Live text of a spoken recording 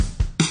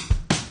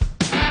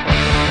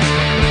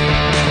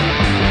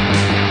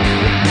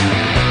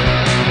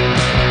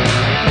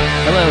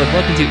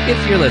Welcome to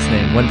If You're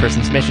Listening, one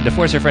person's mission to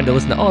force her friend to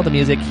listen to all the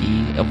music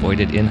he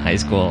avoided in high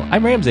school.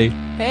 I'm Ramsey.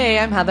 Hey,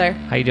 I'm Heather.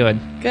 How you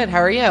doing? Good, how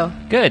are you?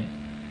 Good.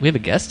 We have a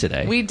guest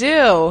today. We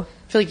do.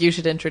 I feel like you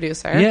should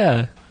introduce her.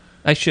 Yeah,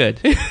 I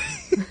should.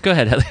 Go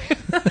ahead,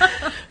 Heather.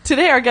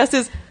 Today our guest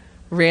is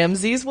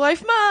Ramsey's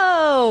wife,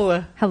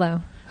 Mo.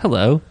 Hello.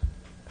 Hello.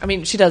 I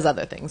mean, she does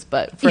other things,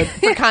 but for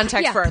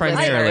context Yeah. for our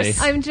Primarily. listeners.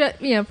 I'm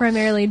just,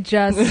 primarily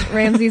just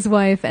Ramsey's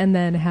wife, and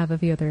then have a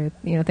few other,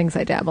 things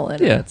I dabble in.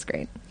 Yeah. That's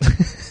great.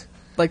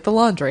 Like the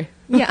laundry.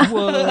 Yeah.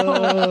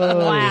 Whoa.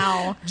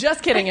 Wow.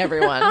 Just kidding,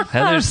 everyone.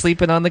 Heather's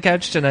sleeping on the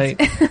couch tonight.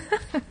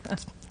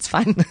 It's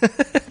fine.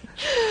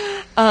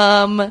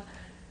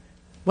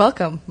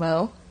 Welcome,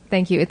 Mo.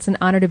 Thank you. It's an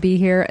honor to be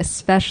here,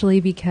 especially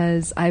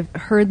because I've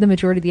heard the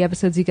majority of the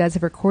episodes you guys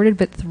have recorded,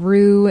 but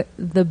through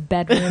the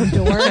bedroom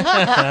door.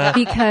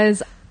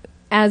 Because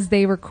as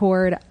they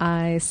record,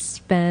 I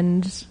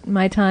spend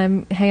my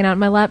time hanging out on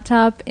my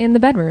laptop in the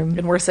bedroom.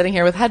 And we're sitting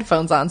here with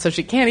headphones on, so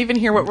she can't even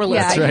hear what we're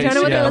Yeah, listening right, you don't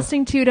know what yeah. they're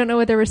listening to, don't know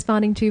what they're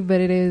responding to,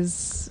 but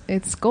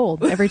it's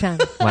gold every time.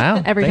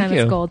 Wow. Every thank time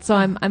you. it's gold. So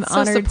I'm So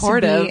honored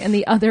supportive. to be in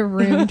the other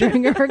room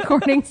during a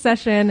recording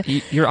session.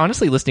 You're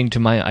honestly listening to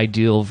my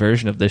ideal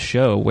version of this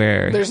show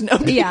where... There's no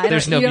Yeah,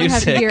 There's no you don't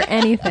have to music. hear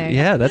anything.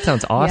 Yeah, that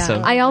sounds awesome.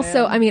 Yeah. I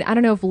also, I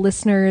don't know if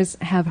listeners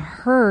have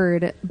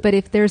heard, but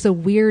if there's a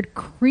weird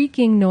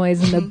creaking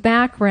noise in the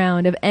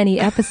background of any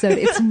episode,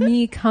 it's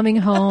me coming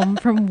home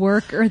from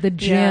work or the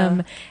gym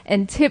Yeah.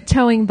 and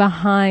tiptoeing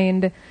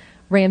behind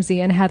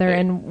Ramsey and Heather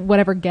and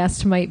whatever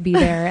guest might be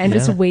there and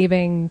just Yeah.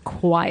 waving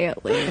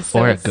quietly. So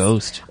Or a it's-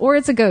 ghost. Or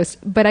it's a ghost,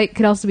 but I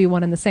could also be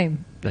one and the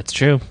same. That's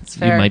true. You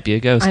fair. might be a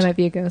ghost. I might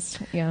be a ghost.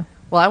 Yeah.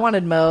 Well, I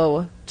wanted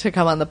Mo to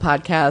come on the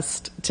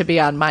podcast to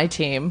be on my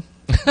team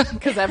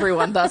because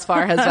everyone thus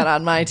far has been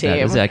on my team That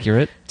is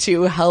accurate.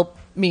 to help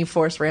me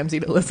force Ramsey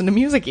to listen to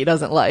music he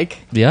doesn't like.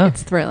 Yeah.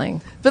 It's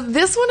thrilling. But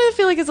this one I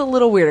feel like is a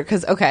little weirder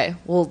because, okay,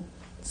 we'll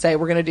say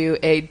we're going to do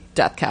a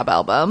Death Cab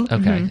album.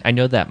 Okay. I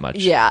know that much.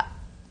 Yeah.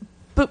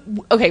 But,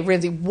 okay,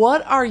 Ramsey,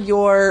 what are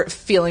your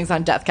feelings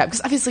on Death Cab?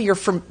 Because obviously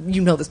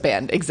you know this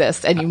band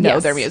exists and you know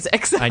Yes. their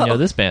music. So. I know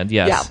this band,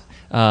 yes.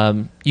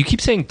 You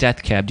keep saying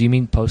Death Cab. Do you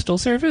mean Postal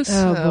Service?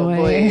 Oh, Oh,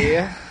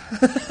 boy.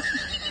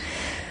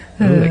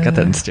 Oh, I got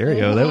that in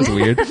stereo. That was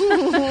weird.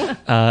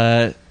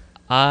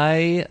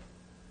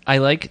 I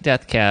like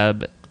Death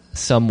Cab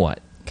somewhat.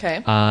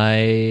 Okay.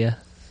 I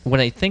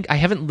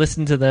haven't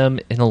listened to them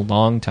in a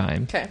long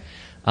time. Okay.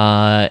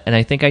 And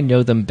I think I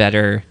know them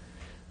better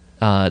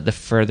the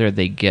further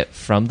they get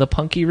from the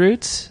punky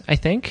roots, I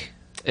think.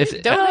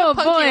 If Don't Oh, have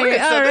punky boy. roots,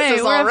 so All this right,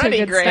 is we're off to a already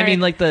good great. I mean,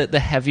 like the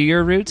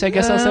heavier roots, I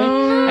guess I'll say.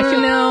 I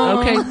feel no.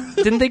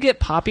 okay. Didn't they get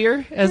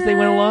poppier as they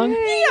went along?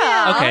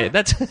 Yeah. Okay,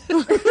 that's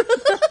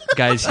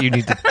guys. You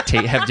need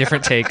to have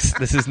different takes.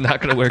 This is not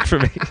going to work for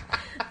me.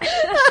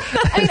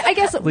 I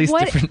guess At least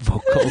different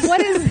vocals.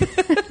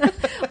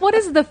 What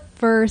is the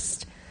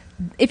first,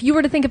 if you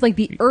were to think of like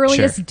the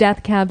earliest Sure.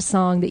 Death Cab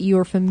song that you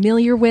are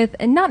familiar with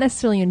and not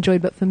necessarily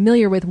enjoyed but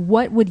familiar with,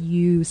 what would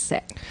you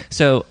say?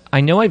 So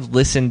I know I've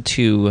listened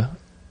to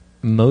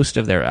most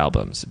of their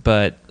albums,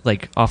 but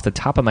like off the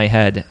top of my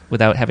head,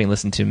 without having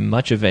listened to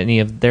much of any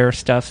of their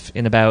stuff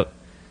in about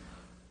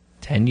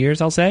 10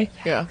 years, I'll say.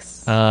 Yeah.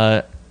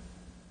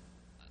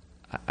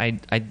 I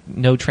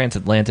know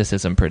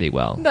Transatlanticism pretty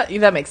well.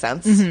 That makes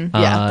sense. Yeah.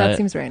 That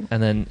seems right.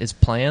 And then is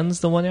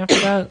Plans the one after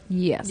that?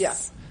 Yes. Yeah.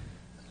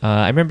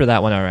 I remember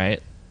that one all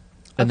right.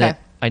 And Okay. then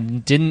I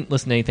didn't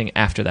listen to anything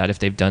after that if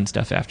they've done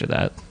stuff after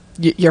that.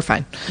 You're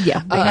fine.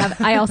 Yeah.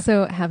 I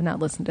also have not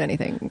listened to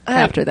anything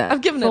after that.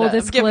 I've given it Full a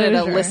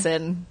disclosure.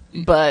 listen,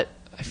 but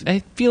I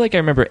feel like I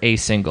remember a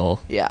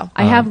single. yeah.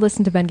 I have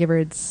listened to Ben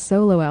Gibbard's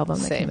solo album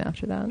that Same. came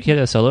after that. He had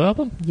a solo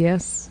album?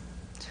 Yes.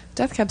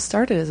 Death Cab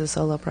started as a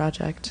solo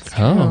project.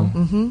 Oh.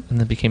 And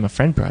then became a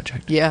friend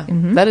project. Yeah.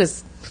 That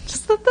is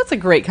that's a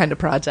great kind of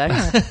project.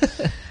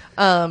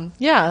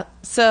 Yeah.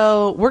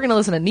 So we're gonna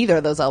listen to neither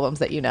of those albums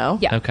that you know.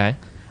 Yeah. Okay.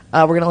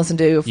 We're gonna listen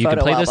to You Photo can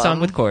play Album. this song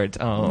with chords.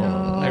 Oh,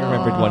 I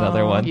remembered one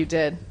other one. You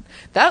did.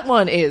 That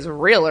one is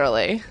real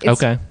early.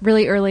 It's Okay.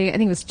 really early. I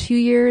think it was 2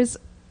 years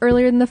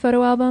earlier than the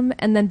photo album.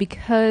 And then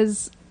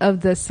because of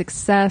the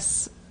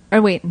success...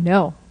 Oh,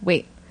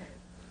 wait.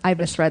 I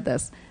misread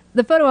this.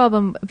 The photo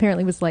album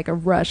apparently was like a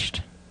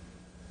rushed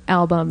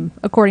album,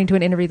 according to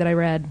an interview that I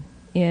read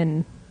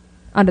in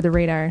Under the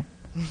Radar.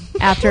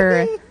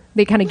 After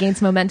they kind of gained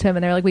some momentum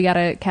and they're like, we got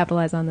to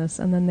capitalize on this.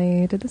 And then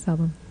they did this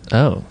album.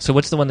 Oh, so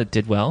what's the one that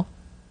did well?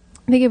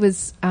 I think it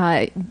was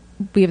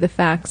We Have the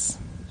Facts.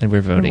 And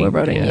we're voting. We're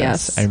voting,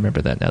 yes. I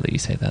remember that now that you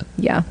say that.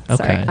 Yeah. Okay.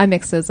 Sorry. I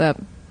mixed those up.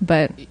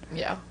 But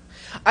Yeah.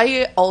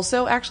 I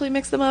also actually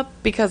mixed them up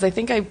because I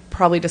think I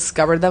probably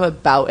discovered them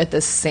about at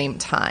the same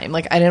time.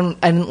 Like I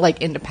didn't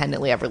like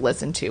independently ever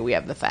listen to We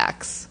Have the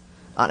Facts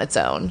on its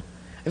own.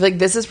 I feel like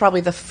this is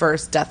probably the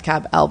first Death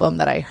Cab album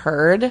that I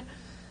heard.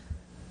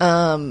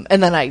 And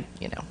then I,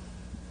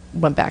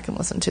 went back and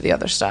listened to the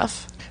other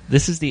stuff.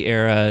 This is the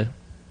era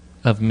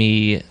of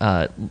me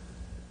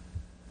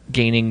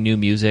gaining new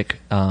music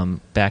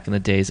back in the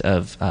days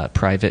of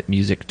private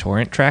music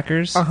torrent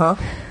trackers.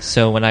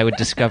 So when I would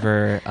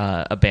discover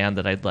a band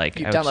that I'd like,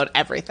 You I would download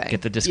everything.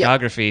 get the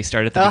discography,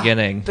 start at the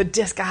beginning. The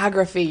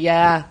discography,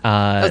 yeah.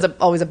 That was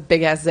always a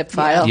big ass zip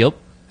file. Yep.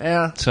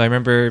 Yeah. So I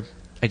remember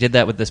I did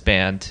that with this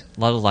band. A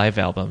lot of live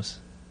albums.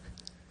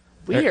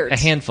 Weird. A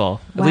handful.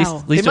 Wow.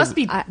 At least They must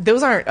be.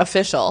 Those aren't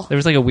official. There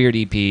was like a weird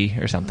EP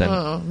or something.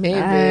 Oh,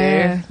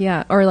 maybe.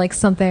 Yeah, or like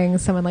something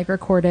someone like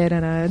recorded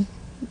in a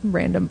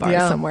random bar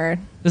Yeah. somewhere.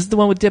 This is the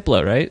one with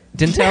Diplo, right?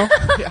 Didn't tell?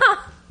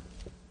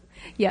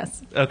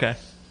 Yes. Okay.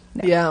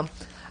 Yeah.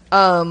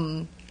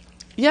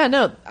 Yeah,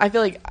 no, I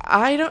feel like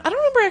I don't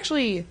remember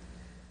actually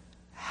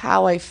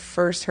how I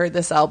first heard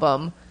this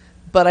album,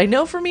 but I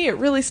know for me it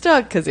really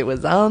stuck because it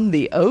was on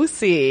the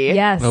OC.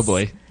 Yes. Oh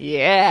boy.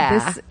 Yeah.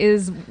 This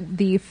is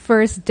the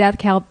first Death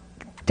Cab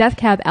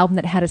album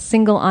that had a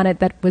single on it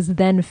that was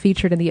then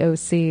featured in the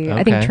OC.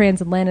 I think Okay.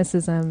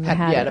 Transatlanticism Had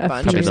had a a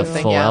bunch few. Probably the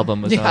something, full yeah.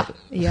 album was Yeah. on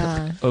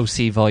Yeah.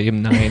 OC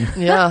Volume 9.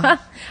 Yeah.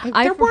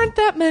 I- There weren't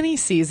that many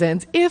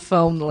seasons, if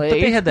only.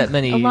 But they had that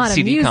many A lot of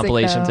CD music,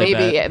 compilations. though. I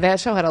Maybe bet. that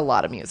show had a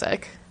lot of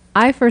music.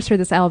 I first heard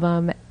this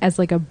album as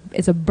like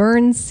as a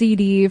burned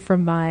CD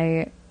from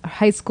my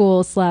high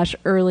school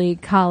 / early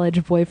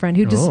college boyfriend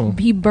who just Oh.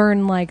 he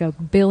burned like a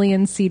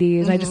billion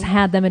CDs. I just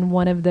had them in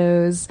one of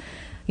those,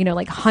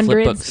 like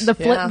hundreds, books. the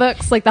flip Yeah.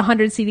 books, like the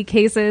 100 CD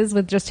cases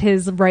with just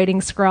his writing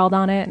scrawled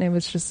on it, and it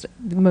was just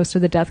most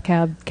of the Death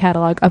Cab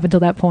catalog up until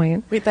that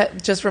point. Wait,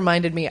 that just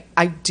reminded me.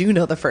 I do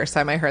know the first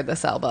time I heard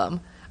this album.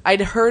 I'd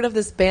heard of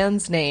this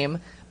band's name,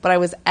 but I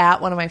was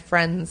at one of my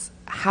friends'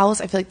 house.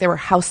 I feel like they were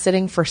house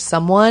sitting for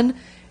someone,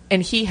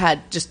 and he had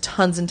just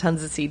tons and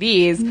tons of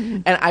CDs,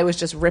 and I was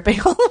just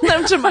ripping all of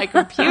them to my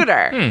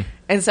computer.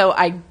 And so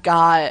I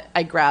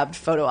grabbed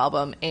Photo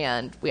Album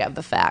and We Have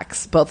the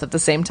Facts both at the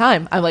same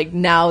time. I'm like,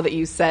 now that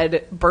you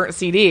said burnt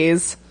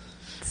CDs,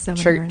 So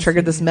many burned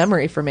triggered this CDs.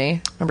 memory for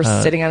me. I remember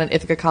sitting on an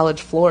Ithaca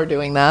College floor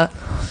doing that.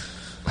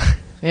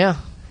 Yeah.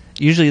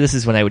 Usually this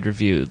is when I would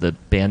review the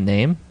band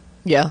name.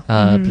 Yeah.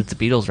 But it's a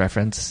Beatles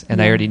reference,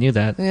 and I already knew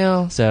that.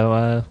 Yeah.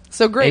 So,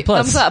 So great. A+.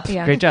 Thumbs up.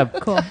 Yeah. Great job.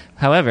 Cool.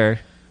 However,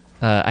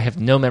 I have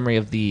no memory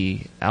of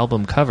the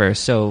album cover,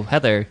 so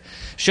Heather,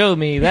 show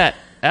me that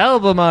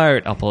album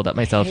art. I'll pull it up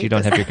myself. You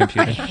don't have your I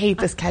computer. hate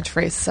this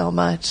catchphrase so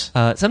much.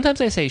 Sometimes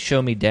I say,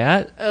 show me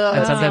dat,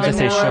 and sometimes I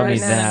say, even show me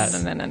worse.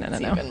 that. No.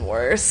 It's even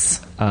worse.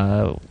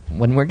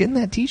 When we're getting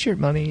that t-shirt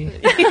money,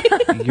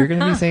 you're going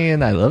to be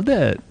saying, I love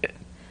that.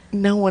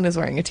 No one is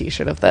wearing a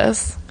T-shirt of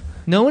this.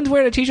 No one's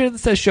wearing a t-shirt that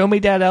says, show me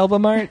dat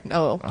album art?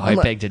 No, I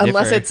beg to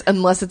differ.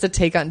 unless it's a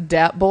take on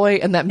Dat Boy,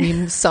 and that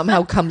meme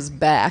somehow comes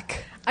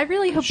back. I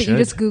really hope that Should. you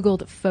just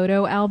Googled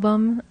photo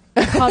album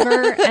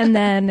cover and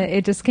then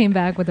it just came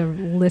back with a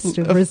list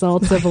of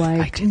results of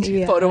like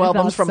Photo I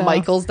albums thought from so.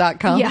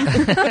 Michaels.com.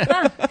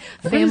 Yeah.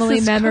 Family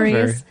This memories.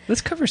 cover?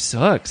 This cover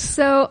sucks.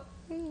 So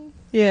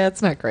Yeah,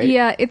 it's not great.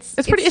 yeah, it's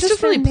just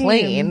really a name.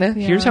 plain. Yeah.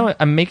 Here's how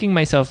I'm making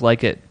myself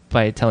like it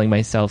by telling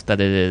myself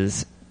that it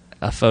is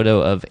a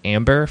photo of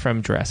Amber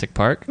from Jurassic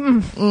Park.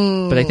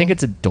 But I think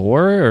it's a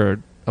door or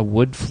a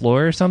wood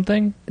floor or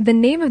something. The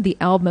name of the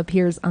album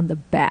appears on the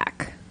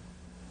back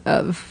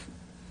of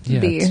Yeah,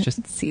 the it's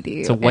just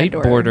CD. it's a white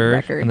and/or border,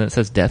 record. and then it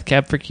says Death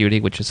Cab for Cutie,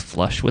 which is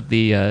flush with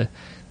the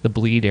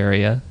bleed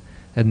area.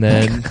 And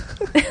then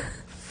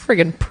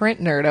Friggin'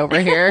 print nerd over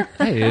here.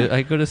 hey,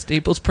 I go to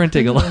Staples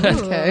Printing a lot.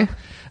 Okay.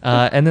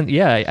 And then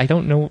I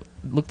don't know.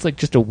 It looks like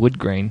just a wood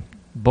grain.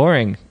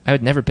 Boring. I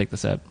would never pick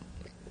this up.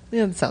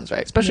 Yeah, that sounds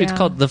right. Especially it's Yeah.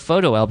 called the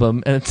photo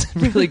album, and it's a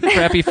really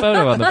crappy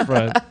photo on the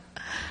front.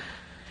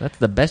 That's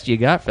the best you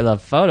got for the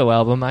photo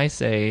album. I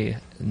say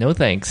no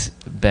thanks,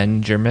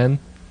 Benjamin.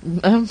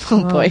 Oh,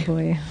 Oh boy.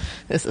 boy.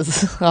 This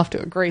is off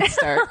to a great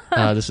start.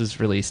 This was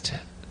released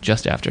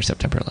just after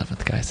September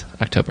 11th, guys.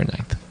 October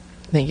 9th.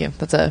 Thank you.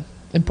 That's a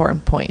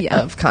important point Yeah.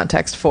 of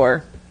context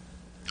for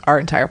our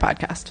entire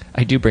podcast.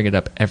 I do bring it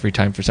up every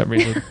time for some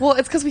reason. Well,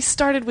 it's because we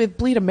started with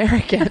Bleed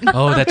American.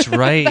 Oh, that's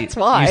right. That's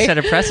why. You set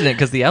a precedent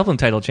because the album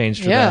title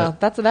changed for Yeah,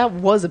 that. that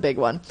was a big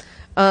one.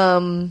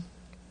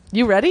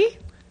 You ready?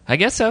 I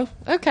guess so.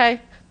 Okay.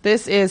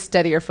 This is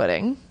Steadier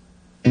Footing.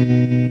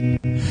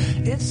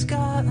 It's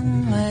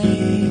gotten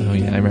late. Oh,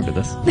 yeah, I remember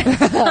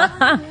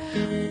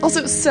this.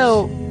 Also,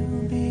 so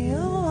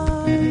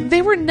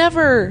they were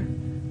never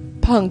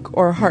punk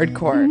or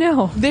hardcore.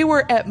 No. They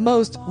were at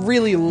most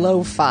really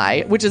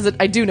lo-fi, which is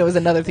I do know is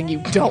another thing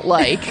you don't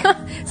like.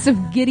 So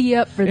giddy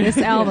up for this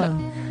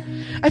album.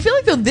 I feel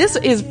like though this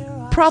is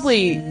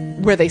probably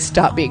where they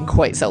stopped being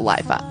quite so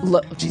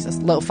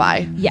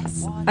lo-fi.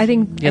 Yes, I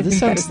think. Yeah, I this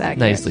think that sounds is accurate.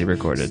 nicely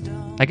recorded.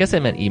 I guess I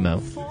meant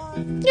emo.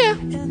 Yeah.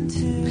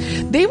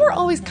 They were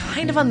always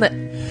kind of on the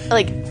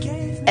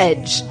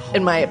edge,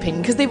 in my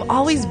opinion, because they've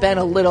always been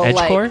a little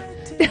Edgecore?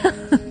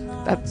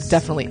 That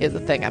definitely is a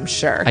thing, I'm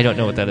sure. I don't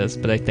know what that is,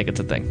 but I think it's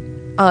a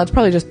thing. It's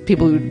probably just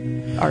people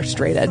who are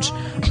straight edge.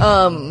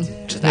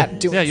 Just that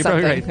doing Yeah, you're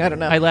something. probably right. I don't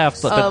know. I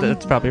laughed, but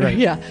that's probably right.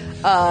 Yeah.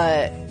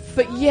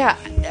 But yeah,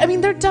 I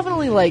mean, they're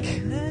definitely like,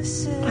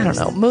 I don't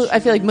know. I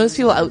feel like most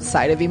people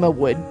outside of emo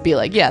would be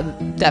like, yeah,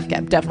 Def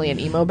Cab, definitely an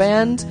emo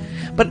band.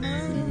 But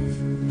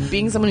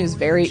being someone who's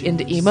very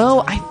into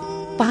emo, I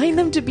find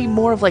them to be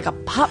more of like a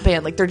pop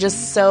band. Like they're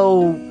just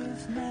so,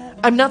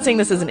 I'm not saying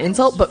this as an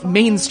insult, but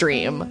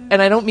mainstream.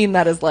 And I don't mean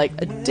that as like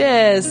a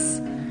diss,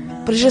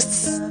 but it's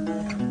just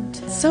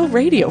so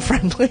radio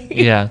friendly.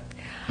 Yeah.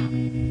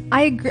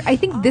 I agree. I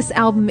think this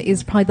album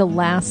is probably the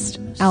last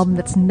album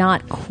that's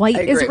not quite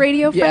I as agree.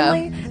 radio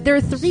friendly. Yeah. There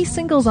are 3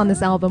 singles on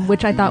this album,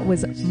 which I thought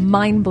was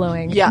mind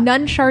blowing. Yeah.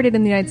 None charted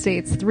in the United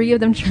States. 3 of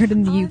them charted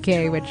in the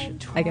UK, which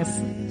I guess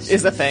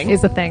Is a thing.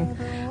 is a thing.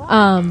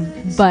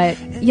 But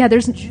yeah,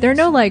 there are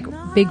no like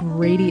big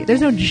radio.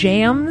 There's no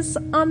jams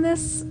on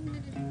this.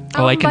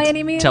 Oh, I by can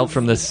any means. tell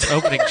from this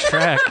opening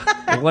track.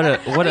 What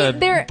a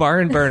they're-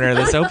 barn burner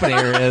this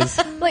opener is.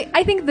 Like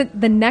I think that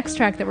the next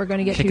track that we're going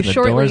to get Kicking to the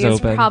shortly doors is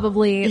open.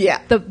 probably Yeah.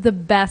 the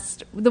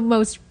best, the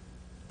most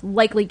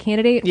likely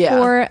candidate Yeah.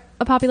 for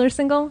a popular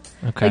single.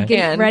 Okay. Like,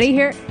 get And ready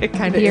here. it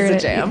kinda Here is a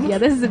it- jam. Yeah,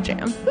 this is a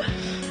jam.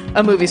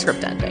 A movie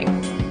script ending.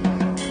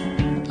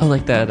 Oh,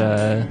 like that.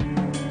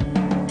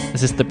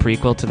 Is this the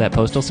prequel to that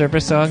Postal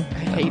Service song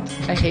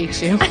I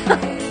hate you.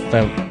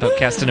 about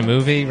casting a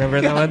movie?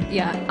 Remember that one?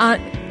 Yeah,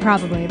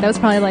 probably. That was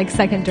probably like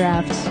second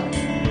draft.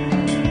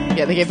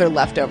 Yeah, they gave their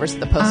leftovers to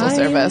the Postal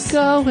Service.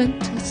 Going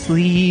to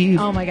sleep.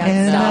 Oh my god,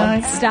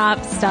 and stop.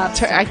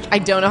 I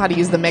don't know how to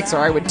use the mix or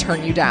I would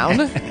turn you down.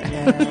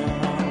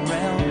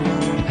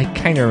 I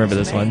kind of remember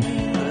this one.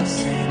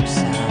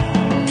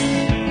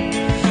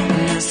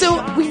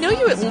 So we know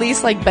you at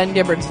least like Ben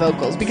Gibbard's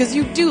vocals because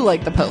you do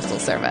like the Postal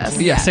Service.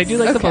 Yes, I do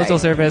like the Okay. Postal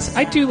Service.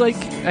 I do like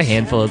a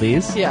handful of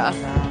these. Yeah.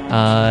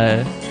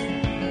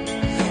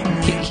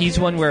 He's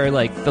one where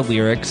like the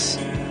lyrics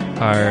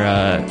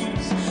are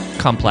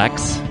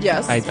complex.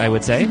 Yes. I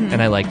would say,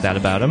 and I like that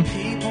about him.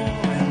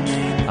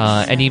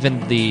 And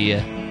even the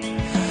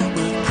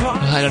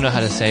I don't know how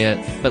to say it,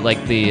 but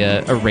like the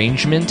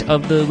arrangement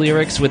of the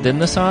lyrics within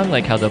the song,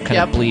 like how they'll kind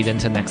Yep. of bleed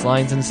into next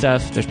lines and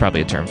stuff. There's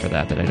probably a term for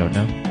that I don't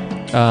know.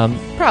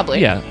 Probably.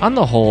 Yeah, on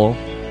the whole,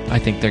 I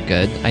think they're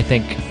good. I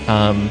think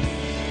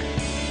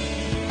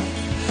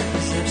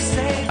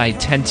I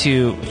tend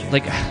to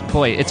like.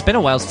 Boy, it's been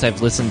a while since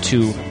I've listened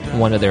to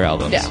one of their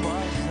albums. Yeah.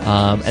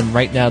 And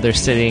right now they're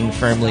sitting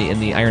firmly in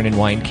the Iron and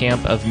Wine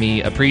camp of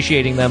me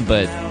appreciating them,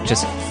 but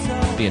just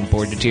being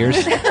bored to tears.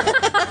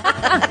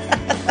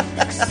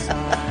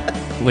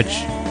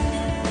 Which,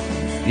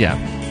 yeah.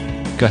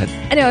 Go ahead.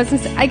 I know.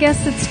 I guess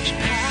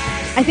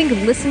I think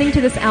listening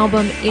to this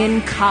album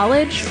in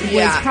college was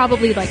Yeah.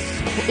 probably like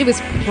it was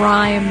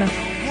prime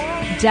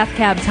Death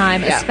Cab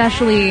time, Yeah.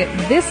 especially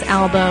this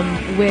album,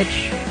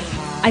 which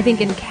I think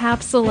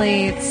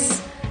encapsulates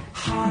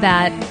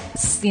that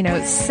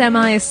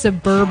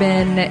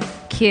semi-suburban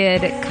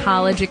kid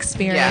college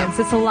experience.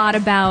 Yeah. It's a lot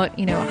about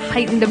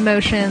heightened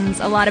emotions,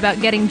 a lot about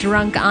getting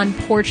drunk on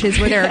porches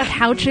where there are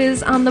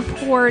couches on the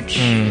porch.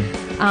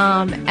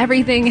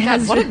 Everything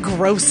has What a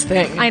gross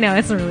thing. I know,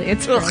 it's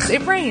gross.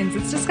 It rains.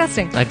 It's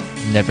disgusting. I've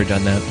never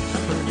done that,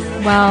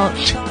 Well,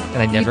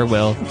 and I never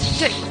will.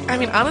 Shit, I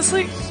mean,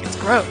 honestly, it's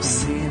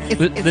gross.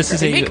 This is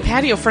They a make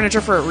patio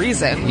furniture for a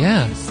reason.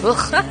 yeah.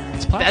 Ugh.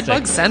 It's plastic.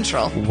 Bedbug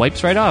Central.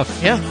 Wipes right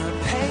off. Yeah.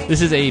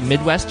 This is a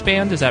Midwest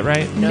band, is that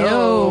right?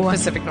 No.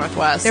 Pacific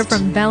Northwest. they're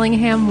from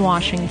Bellingham,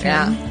 Washington.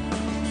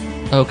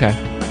 Yeah. Okay.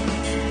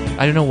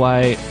 I don't know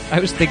why. I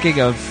was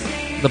thinking of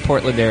the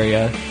Portland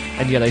area,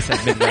 and yet I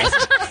said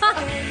Midwest.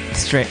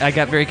 I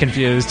got very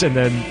confused, and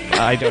then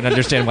I don't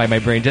understand why my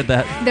brain did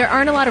that. There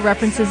aren't a lot of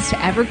references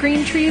to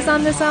evergreen trees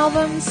on this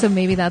album, so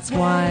maybe that's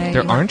why.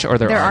 There aren't, or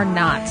there are are?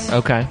 not.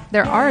 Okay.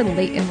 There are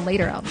in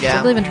later albums. Yeah.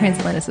 I believe in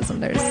Transatlanticism,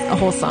 there's a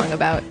whole song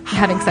about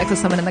having sex with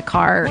someone in the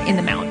car in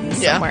the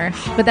mountains Yeah. somewhere,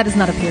 but that does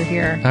not appear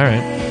here. All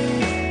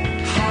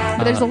right.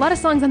 But there's a lot of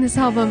songs on this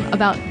album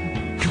about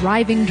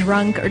driving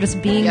drunk or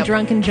just being Yep.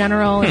 drunk in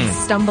general and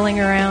stumbling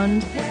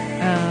around.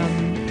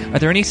 Are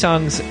there any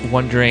songs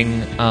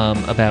wondering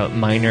about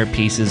minor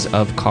pieces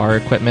of car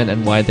equipment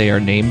and why they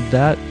are named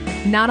that?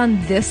 Not on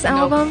this Nope.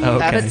 album. Oh,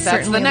 okay. That's the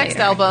Certainly next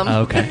later. album.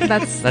 Okay.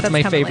 That's That's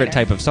my coming favorite later.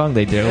 type of song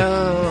they do.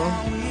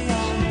 Oh.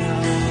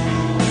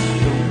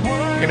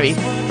 You're going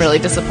to be really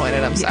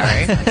disappointed. I'm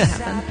sorry.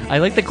 I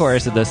like the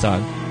chorus of this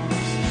song.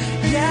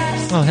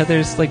 Oh,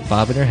 Heather's like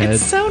bobbing her head.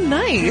 It's so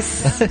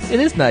nice. It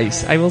is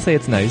nice. I will say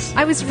it's nice.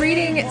 I was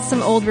reading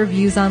some old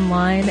reviews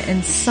online,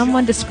 and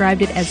someone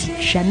described it as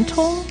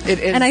gentle. It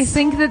is. and I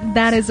think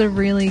that is a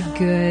really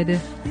good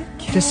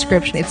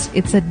description.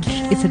 It's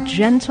a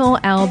gentle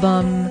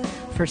album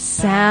for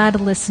sad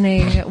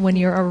listening when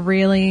you're a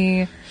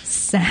really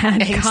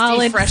sad Angsty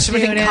college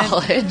freshman in student.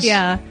 college.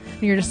 Yeah,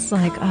 and you're just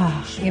like,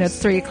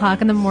 it's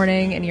 3:00 in the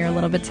morning, and you're a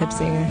little bit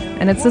tipsy,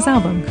 and it's this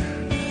album.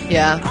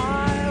 Yeah.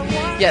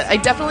 Yeah,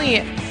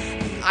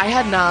 I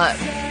had not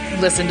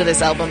listened to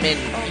this album in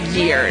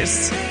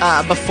years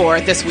before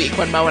this week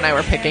when Mo and I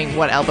were picking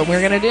what album we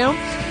were going to do.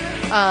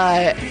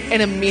 And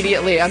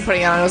immediately on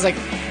putting it on, I was like,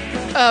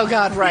 Oh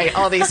God, right.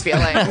 All these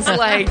feelings,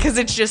 like, because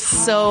it just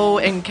so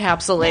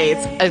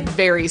encapsulates a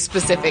very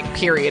specific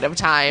period of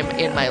time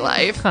in my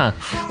life. Huh.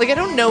 Like, I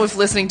don't know if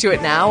listening to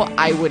it now,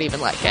 I would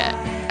even like it.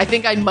 I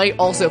think I might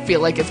also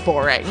feel like it's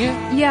boring.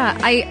 Yeah,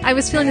 I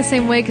was feeling the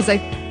same way because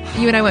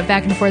you and I went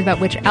back and forth about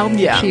which album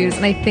Yeah. to choose,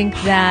 and I think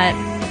that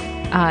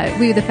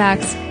We With the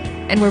Facts,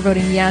 and we're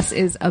voting yes,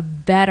 is a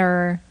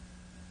better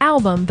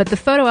album, but the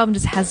photo album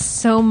just has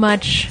so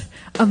much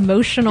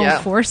emotional Yeah.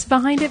 force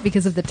behind it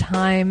because of the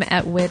time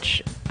at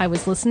which I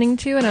was listening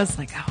to, and I was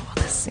like, oh, well,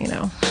 this,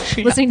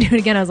 listening to it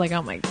again, I was like,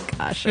 oh my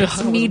gosh,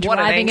 it's me What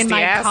an driving in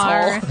my angsty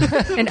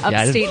car in Yeah,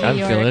 I upstate didn't New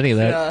York. feel any of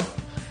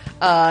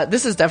that.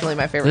 This is definitely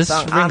my favorite This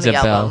song on rings the a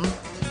bell. album.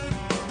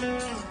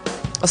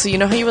 Also, you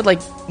know how you would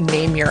like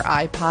name your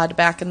iPod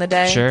back in the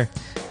day? Sure.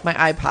 My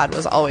iPod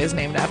was always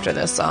named after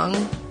this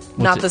song.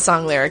 Not it? the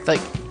song lyric. Like,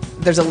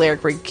 there's a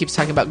lyric where he keeps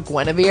talking about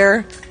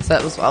Guinevere. So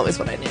that was always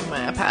what I named my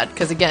iPad.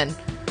 Because again,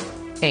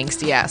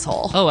 angsty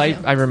asshole. Oh,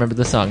 I remember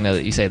the song now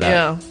that you say that.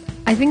 Yeah.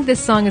 I think this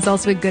song is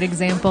also a good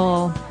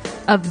example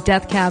of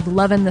Death Cab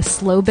loving the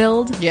slow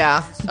build.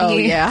 Yeah. Oh,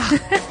 The- yeah.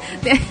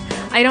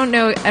 I don't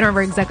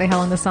remember exactly how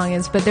long the song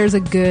is, but there's a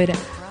good,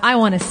 I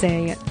want to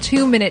say,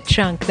 2-minute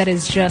chunk that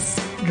is just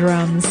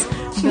drums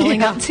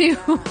building up to.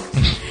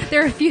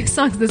 There are a few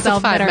songs this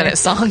album that are 5-minute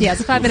song. Yeah, it's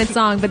a 5-minute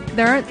song, but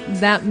there aren't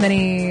that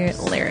many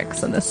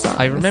lyrics in this song.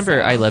 I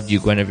remember I Loved You,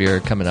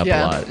 Guinevere coming up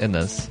Yeah. a lot in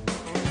this.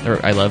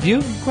 Or I Love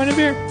You,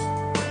 Guinevere?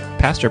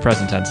 Past or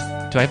present tense?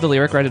 Do I have the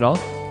lyric right at all?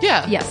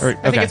 Yeah. Yes. Or- I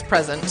think okay. it's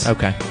present.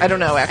 Okay. I don't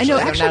know, I actually. know.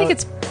 I'm Actually, I now- think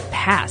it's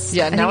past.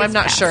 Yeah, I think now it's I'm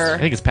not past. sure. I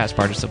think it's past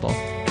participle.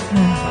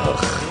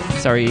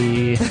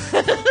 Sorry.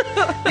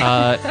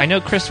 I know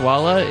Chris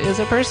Walla is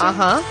a person.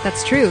 Uh-huh.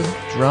 That's true.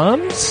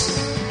 Drums?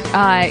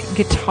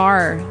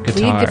 Guitar, Guitar.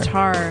 lead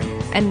guitar,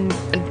 and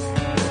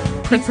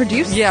he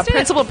produced. Yeah, it.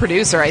 principal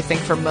producer, I think,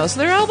 for most of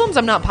their albums.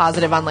 I'm not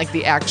positive on, like,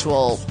 the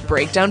actual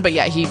breakdown, but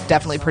yeah, he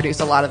definitely produced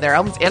a lot of their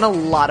albums and a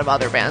lot of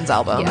other bands'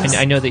 albums. Yes.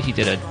 I know that he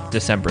did a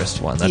Decemberist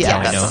one. That's Yeah, how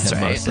I that know sounds him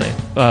right.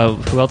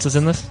 mostly. Who else is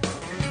in this?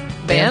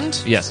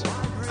 Band? Yes.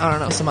 I don't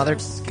know, some other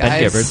guys.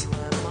 Ben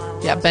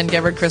Gibbard. Yeah, Ben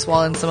Gibbard, Chris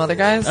Wall, and some other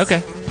guys.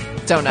 Okay.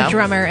 Don't know. a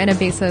drummer and a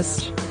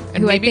bassist, And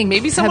who maybe- I think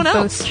maybe someone have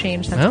else. both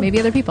changed since. Oh. Maybe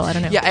other people. I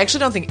don't know. Yeah, I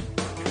actually don't think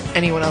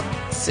anyone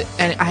else,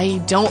 and I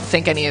don't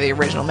think any of the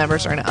original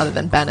members are in it other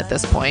than Ben at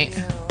this point.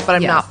 But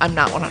I'm Yeah.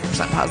 not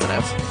 100%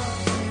 positive.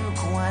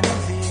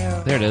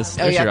 There it is.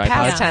 Oh There's yeah, your iPod.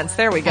 past tense.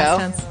 There we go.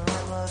 Past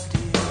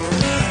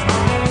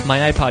tense.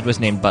 My iPod was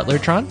named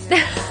Butlertron.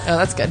 Oh,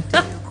 that's good.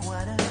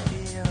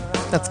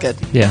 That's good.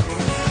 Yeah.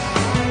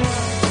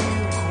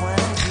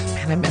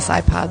 Man, I miss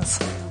iPods.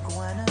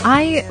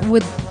 I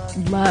would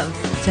love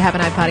to have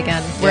an iPod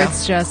again, where Yeah.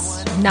 it's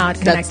just not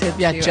connected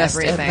yeah, to just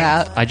everything.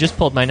 that. I just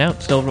pulled mine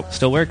out.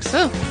 Still works.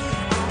 Oh.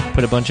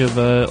 Put a bunch of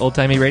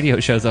old-timey radio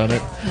shows on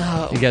it.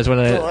 Oh, You guys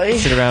want boy. to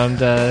sit around,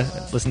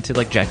 listen to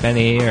like Jack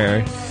Benny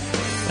or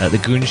The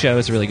Goon Show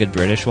is a really good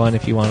British one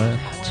if you want to.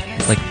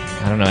 Like,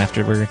 I don't know,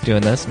 after we're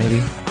doing this,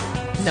 maybe.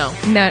 No.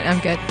 No, I'm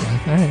good.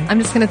 I'm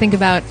just going to think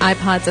about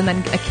iPods and then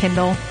a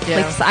Kindle. Yeah.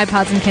 Like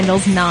iPods and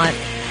Kindles not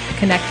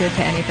connected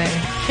to anything.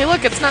 Hey,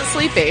 look, it's not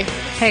sleepy.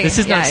 Hey, This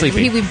is not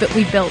sleepy. We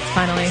built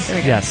finally. There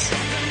we go. Yes.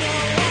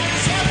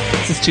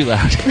 This is too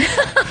loud.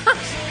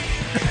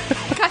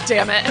 God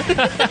damn it.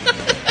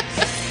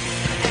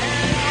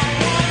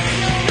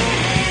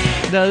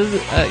 No,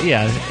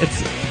 yeah,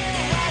 it's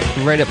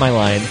right at my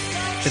line.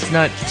 It's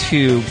not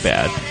too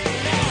bad.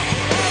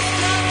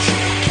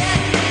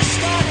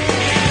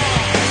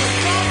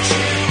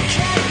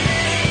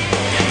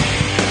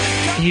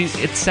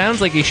 It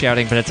sounds like he's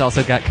shouting, but it's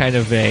also got kind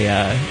of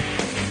a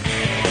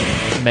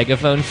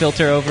megaphone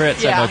filter over it,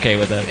 so Yeah. I'm okay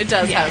with it. It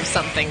does have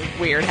something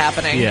weird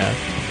happening. Yeah.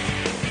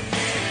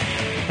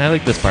 I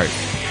like this part.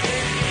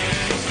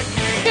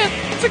 Yeah,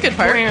 it's a good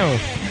part.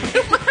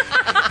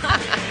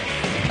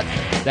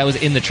 That was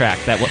in the track.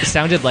 That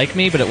sounded like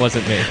me, but it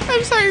wasn't me.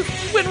 I'm sorry.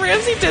 When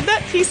Ramsey did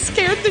that, he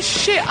scared the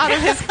shit out of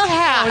his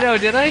cat. Oh no,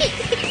 did I?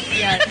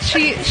 Yeah,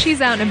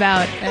 she's out and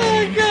about. Oh,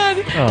 And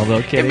God. Oh,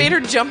 little kitty. It made her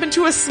jump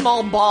into a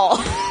small ball.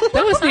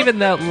 That wasn't even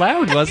that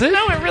loud, was it?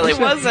 No, it really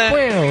wasn't.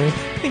 Wow. I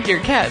think your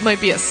cat might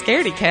be a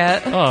scaredy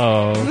cat.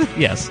 Oh,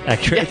 yes,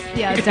 accurate.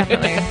 yeah,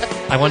 definitely.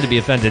 I wanted to be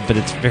offended, but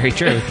it's very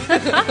true.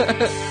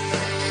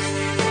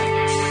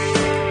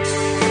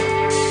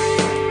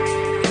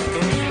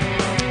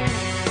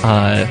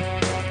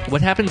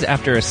 What happens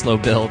after a slow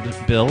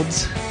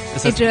builds?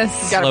 Is It this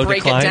just Gotta slow break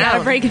it decline? down.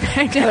 gotta break it back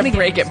down Gotta again.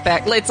 break it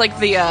back. It's like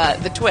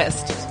the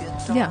twist.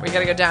 Yeah. We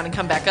gotta go down and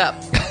come back up.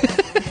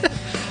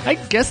 I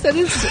guess that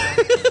is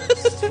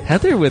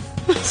Heather with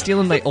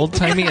stealing my old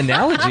timey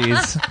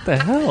analogies. What the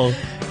hell?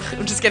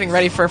 I'm just getting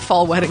ready for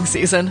fall wedding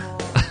season.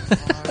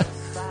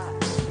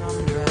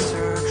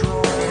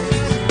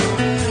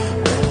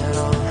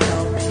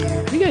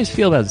 How do you guys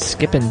feel about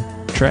skipping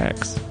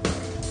tracks?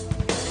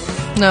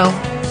 No.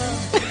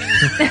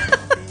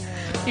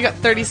 You got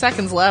 30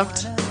 seconds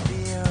left.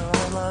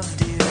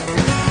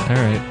 All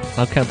right,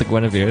 I'll count the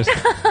Guinevere's.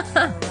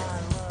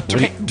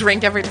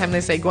 Drink every time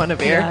they say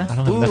Guinevere. Yeah. I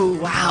don't have Ooh,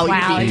 wow,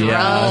 Wow, you'd be you're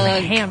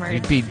drunk. hammered.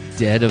 You'd be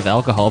dead of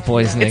alcohol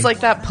poisoning. It's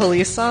like that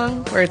Police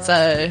song where it's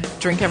a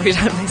drink every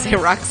time they say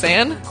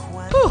Roxanne.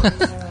 Ooh,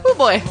 ooh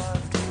boy.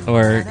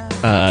 or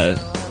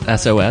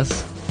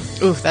SOS.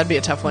 Ooh, that'd be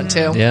a tough one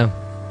too. Yeah.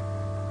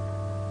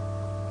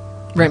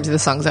 Ramsey, the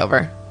song's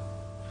over.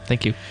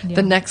 Thank you. Yeah.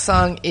 The next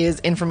song is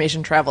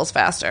Information Travels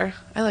Faster.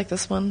 I like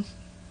this one.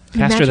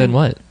 Faster than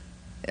what?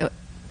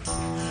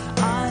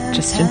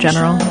 Just in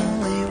general.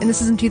 And this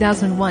is in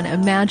 2001.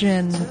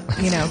 Imagine, They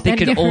Ben could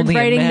Gifford only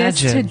writing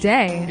this imagine.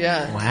 today.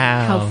 Yeah.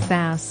 Wow. How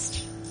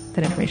fast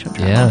that information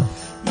travel. Yeah.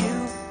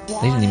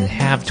 They didn't even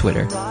have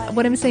Twitter.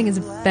 What I'm saying is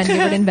Ben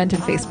Gifford invented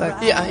Facebook.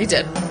 Yeah, he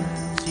did.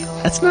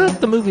 That's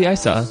not the movie I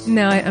saw.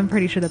 No, I'm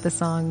pretty sure that the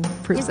song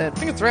proves it. I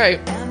think it's right.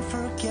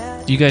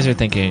 You guys are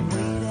thinking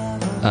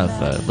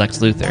of Lex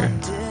Luthor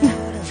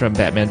from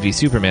Batman v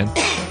Superman.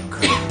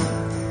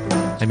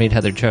 I made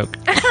Heather choke.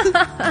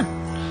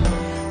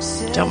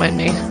 Don't mind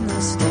me.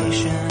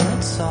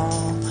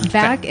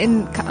 Back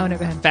in... Oh, no,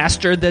 go ahead.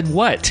 Faster than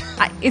what?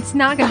 It's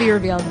not going to be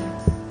revealed.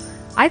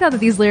 I thought that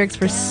these lyrics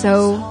were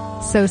so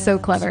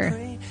clever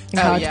in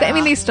college. yeah. I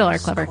mean, they still are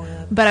clever.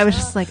 But I was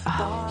just like,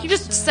 oh, He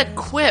just said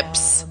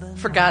quips,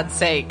 for God's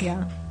sake.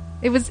 yeah.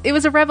 It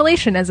was a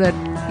revelation as a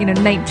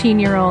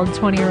 19-year-old,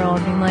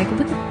 20-year-old being like,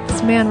 look at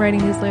this man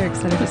writing these lyrics.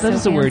 That That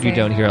is a word you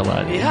don't hear a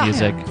lot Yeah. in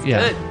music.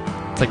 Yeah. Good.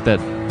 It's like that.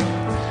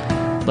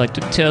 Like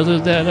to tell her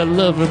that I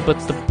love her, but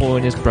the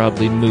point is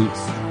probably moot.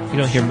 You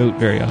don't hear moot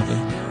very often.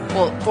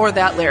 Well, or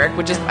that lyric,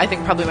 which is, I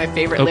think, probably my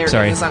favorite Oh, lyric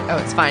sorry. in the song. Oh,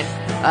 it's fine.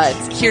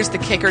 It's, here's the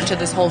kicker to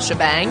this whole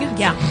shebang.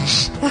 Yeah.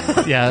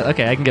 Yeah,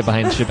 okay, I can get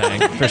behind shebang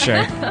for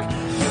sure.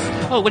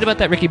 Oh, what about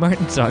that Ricky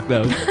Martin song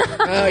though?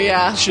 Oh,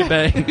 yeah.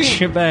 Shebang,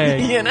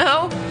 shebang. You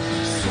know?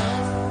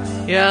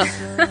 Yeah.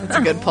 That's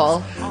a good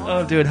pull. Oh,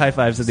 I'm doing high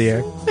fives in the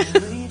air.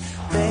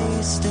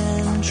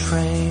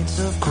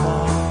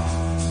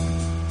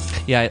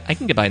 Yeah, I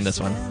can get behind this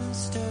one.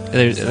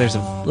 There's a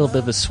little bit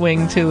of a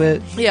swing to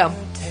it. Yeah.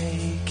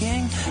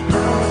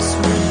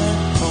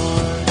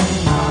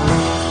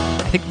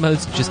 I think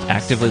Mo's just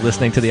actively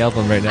listening to the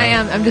album right now. I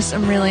am. I'm just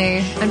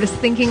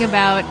thinking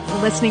about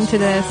listening to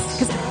this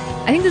because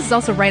I think this is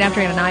also right after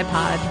I had an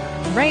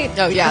iPod, right?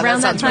 Oh, yeah, that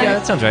around that sounds time. right. Yeah,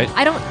 that sounds right.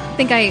 I don't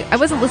think I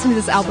wasn't listening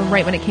to this album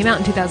right when it came out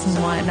in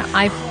 2001.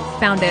 I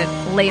found it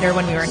later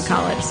when we were in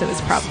college, so it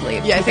was probably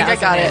Yeah, I think I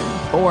got it.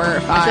 4 or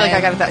 5. I feel like I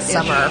got it that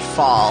summer or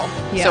fall.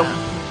 Yeah.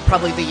 So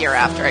probably the year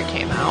after it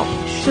came out.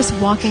 Just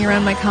walking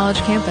around my college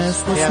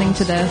campus listening Yeah.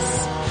 to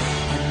this.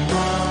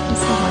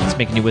 Just It's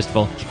making you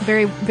wistful.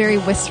 very, very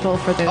wistful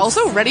for this.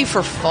 Also ready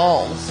for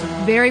fall.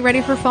 very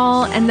ready for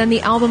fall, and then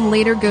the album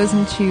later goes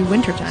into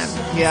wintertime.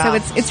 Yeah.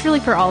 So it's really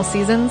for all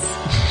seasons.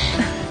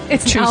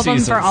 It's Two an album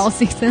seasons. for all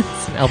seasons.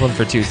 An album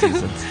for 2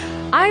 seasons.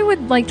 I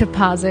would like to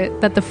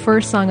posit that the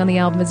first song on the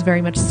album is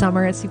very much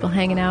summer. It's people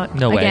hanging out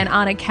No way. again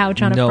on a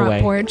couch on a No front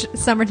way. porch.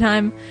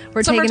 Summertime.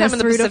 We're Summertime taking us in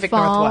the through Pacific to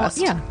fall. Northwest.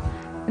 Yeah.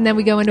 And then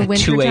we go into At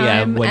winter 2 time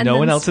a.m. when and no then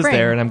one else spring. is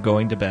there and I'm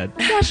going to bed.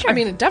 Yeah, sure. I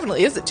mean, it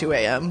definitely is at 2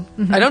 a.m.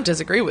 I don't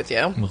disagree with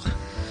you.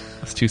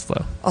 It's too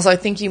slow. Also, I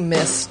think you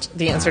missed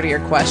the answer to your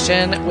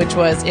question, which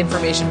was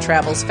information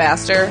travels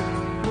faster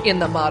in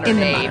the modern In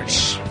the modern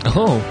age,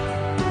 Oh,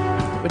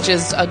 which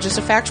is just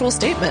a factual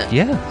statement.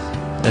 yeah.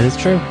 That is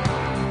true.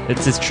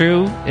 It's as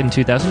true in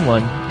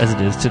 2001 as it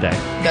is today.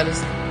 That is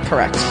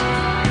correct.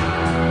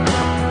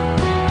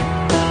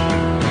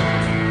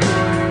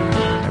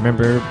 I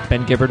remember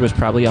Ben Gibbard was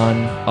probably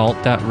on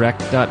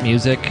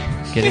alt.rec.music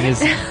getting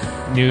his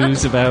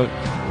news about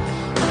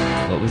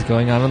what was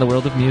going on in the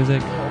world of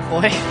music.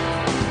 Oh boy.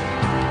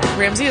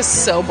 Ramsey is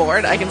so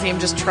bored. I can see him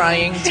just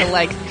trying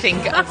to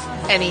think of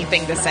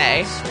anything to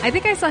say. I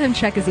think I saw him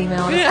check his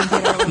email on his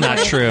computer. at one Not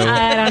point. true.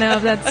 I don't know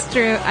if that's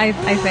true. I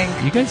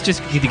think. You guys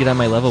just need to get on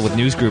my level with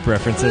newsgroup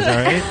references, all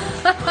right?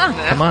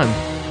 Come on.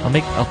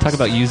 I'll talk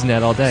about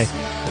Usenet all day.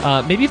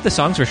 Maybe if the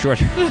songs were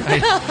shorter,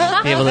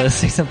 I'd be able to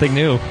say something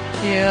new.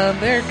 Yeah,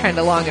 they're kind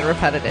of long and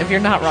repetitive. You're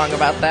not wrong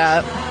about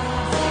that.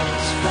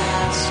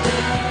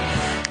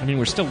 I mean,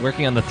 we're still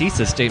working on the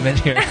thesis statement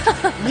here.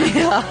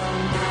 Yeah.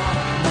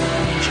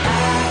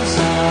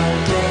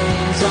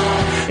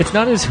 It's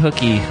not as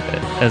hooky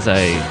as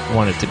I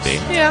want it to be.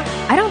 Yeah.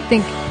 I don't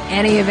think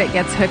any of it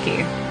gets hooky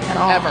at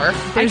all. Ever.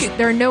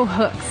 There are no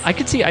hooks. I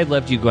could see I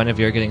Loved You,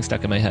 Guinevere getting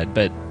stuck in my head,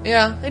 but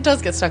Yeah, it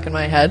does get stuck in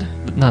my head.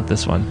 not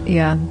this one.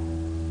 Yeah.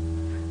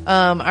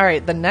 All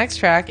right, the next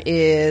track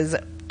is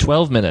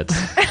 12 minutes.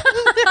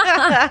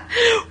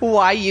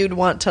 Why You'd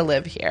Want to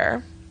Live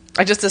Here.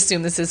 I just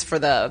assume this is for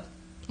the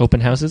Open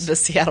houses?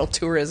 Seattle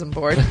Tourism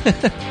Board. I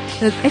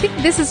think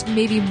this is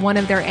maybe one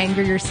of their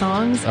angrier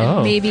songs, and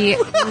Oh. maybe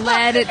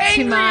led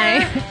to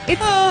my. It's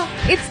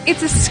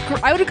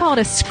a. I would call it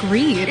a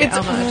screed. It's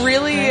almost.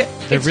 really...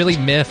 They're really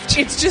miffed.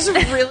 It's just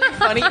really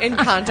funny in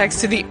context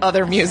to the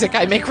other music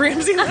I make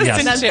Ramsey listen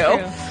Yes. to.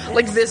 That's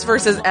Like this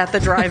versus At the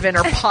Drive-In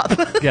or Pop.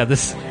 Yeah,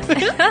 this...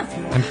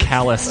 I'm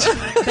calloused.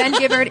 Ben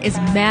Gibbard is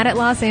mad at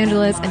Los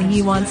Angeles, and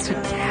he wants to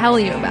tell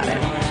you about it.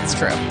 It's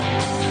true.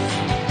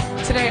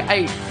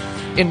 Today,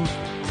 in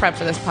prep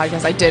for this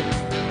podcast, I did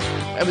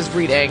I was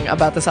reading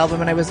about this album,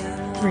 and I was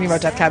reading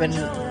about Death Cab, and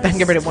Ben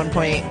Gibbard at one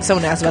point,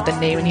 someone asked about the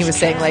name, and he was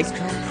saying, like,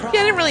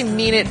 yeah, I didn't really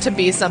mean it to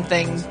be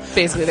something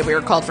basically that we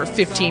were called for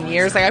 15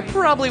 years. Like, I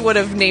probably would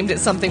have named it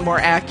something more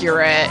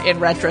accurate in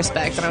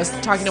retrospect. And I was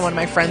talking to one of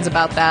my friends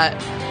about that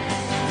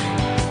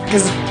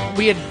because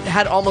we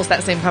had almost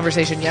that same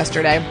conversation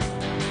yesterday.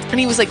 And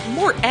he was like,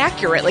 more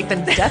accurate, like,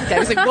 than Death Cab.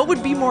 He's like, what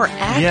would be more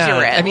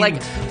accurate? I mean,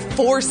 like,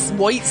 4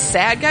 white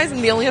sad guys,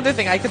 and the only other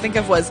thing I could think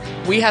of was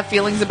we have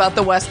feelings about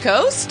the West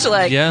Coast.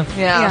 Like,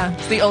 Yeah.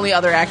 it's the only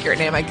other accurate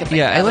name I could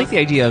think of. I like the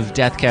idea of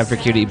Death Cab for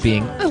Cutie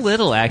being a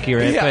little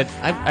accurate, Yeah. but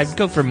I'd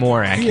go for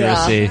more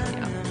accuracy.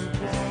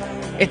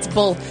 It's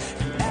both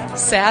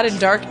sad and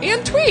dark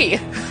and twee.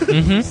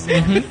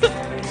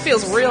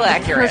 Feels real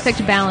accurate.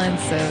 Perfect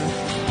balance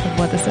of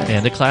what this is.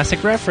 And a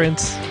classic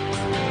reference.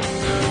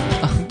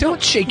 Oh,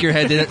 don't shake your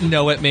head and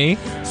no at me.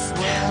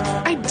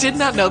 I did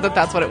not know that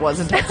that's what it was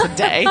until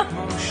today.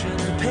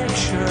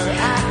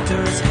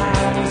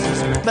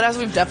 But as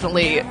we've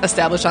definitely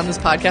established on this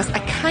podcast, I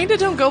kind of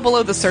don't go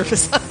below the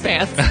surface on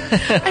bands.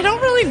 I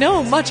don't really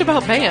know much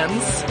about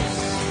bands.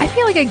 I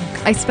feel like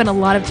I spent a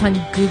lot of time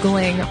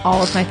Googling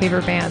all of my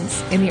favorite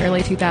bands in the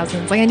early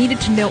 2000s. Like, I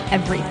needed to know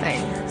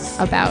everything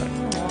about.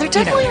 There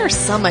definitely are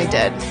some I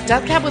did.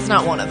 Death Cab was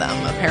not one of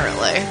them,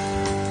 apparently.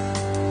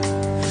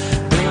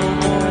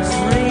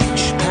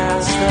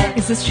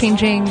 Is this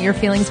changing your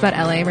feelings about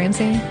LA,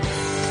 Ramsey?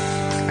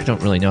 I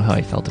don't really know how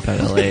I felt about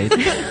LA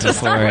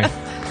before.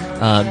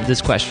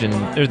 This question,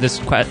 or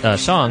this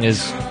song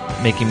is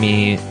making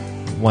me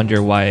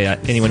wonder why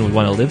anyone would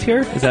want to live here.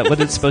 Is that what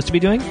it's supposed to be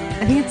doing?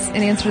 I think it's an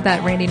answer to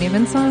that Randy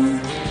Newman song.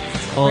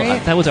 Well,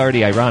 Right. that was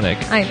already ironic.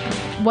 I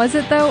know. Was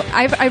it, though?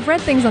 I've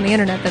read things on the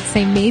internet that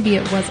say maybe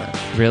it wasn't.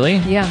 Really?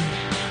 Yeah.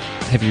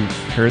 Have you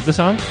heard the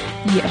song?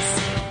 Yes.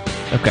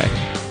 Okay.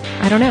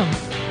 I don't know.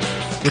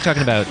 We're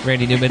talking about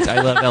Randy Newman's I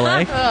Love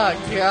LA. Oh,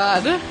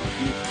 God.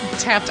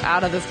 Tapped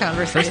out of this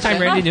conversation. First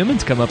time Randy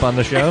Newman's come up on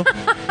the show.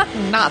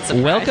 Not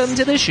surprised. Welcome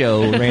to the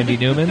show, Randy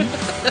Newman.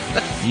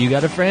 You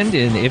got a friend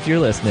in if you're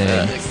listening.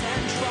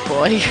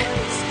 Boy.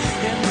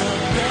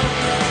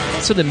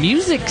 So the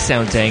music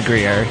sounds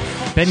angrier.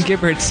 Ben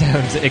Gibbard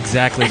sounds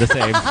exactly the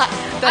same.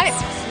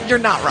 You're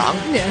not wrong.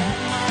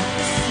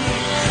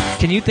 Yeah.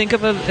 Can you think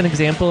of an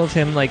example of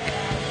him like,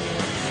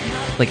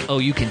 oh,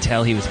 you can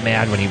tell he was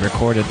mad when he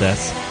recorded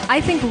this? I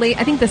think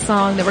the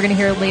song that we're going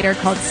to hear later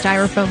called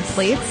Styrofoam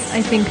Plates,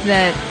 I think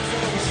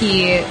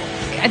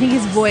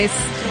his voice,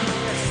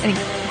 I think,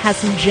 has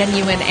some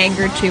genuine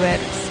anger to it.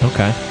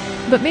 Okay.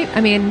 But maybe,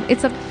 I mean,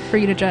 it's up for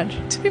you to judge.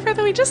 To be fair,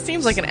 though, he just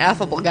seems like an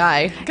affable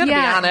guy. Gotta be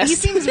honest. He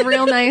seems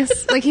real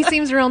nice. Like, he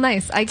seems real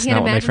nice. I can't not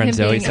what my imagine friend him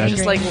Zoe being said. angry.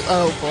 Just like,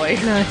 oh, boy.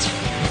 No,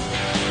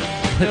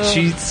 it's, But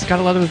she's got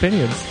a lot of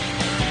opinions.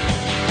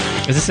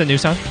 Is this a new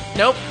song?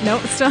 Nope. no,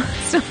 it's still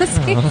the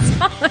same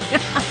song.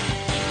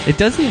 It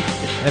doesn't.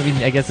 I mean,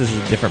 I guess this is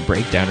a different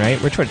breakdown, right?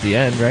 We're towards the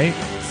end, right?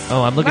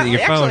 Oh, I'm looking at your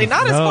phone. Actually,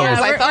 not as No. far as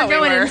I we're thought we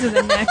going were. into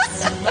the next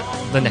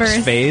The next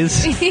verse.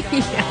 phase.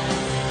 Yeah.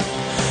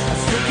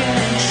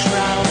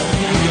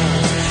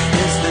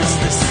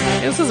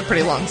 This is a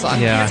pretty long song.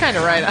 Yeah. You're kind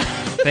of right.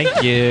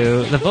 Thank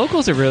you. The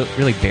vocals are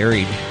really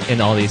buried in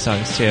all these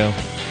songs too.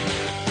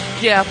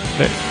 Yeah.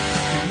 But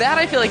That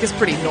I feel like is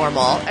pretty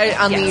normal on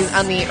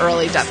Yes. the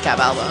early Death Cab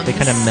albums. they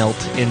kind of melt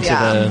into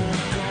Yeah. the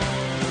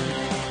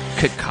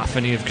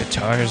cacophony of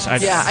guitars.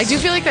 Yeah, I do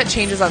feel like that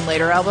changes on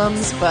later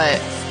albums, but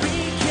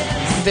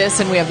this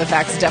and We Have the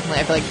Facts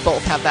definitely, I feel like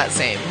both have that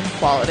same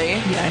quality.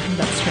 Yeah, I think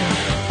that's true.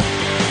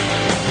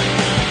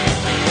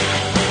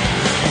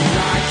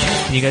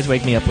 Can you guys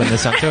wake me up when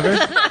this song's over?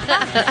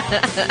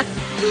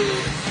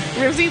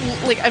 Ramsey,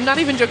 like, I'm not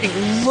even joking,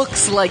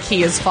 looks like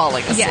he is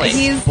falling asleep. Yeah,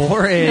 he's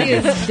Boring. he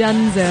is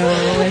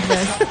donezo with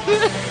this.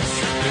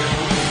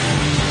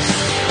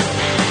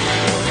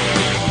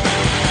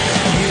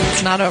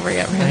 It's not over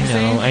yet, Ramsey.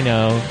 I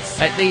know.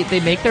 They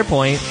make their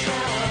point,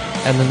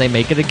 and then they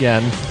make it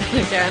again,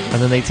 Again.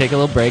 and then they take a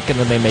little break, and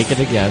then they make it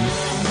again.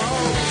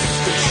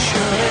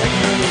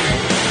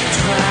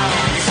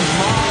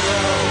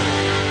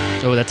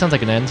 Oh, that sounds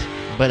like an end.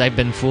 But I've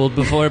been fooled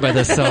before by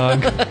this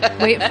song.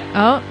 Wait,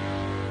 oh,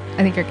 I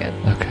think you're good.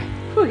 Okay.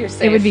 Ooh, you're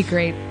safe. It would be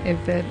great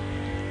if it.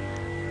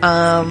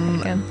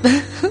 Again.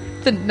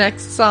 The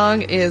next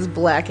song is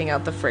Blacking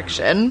Out the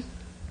Friction.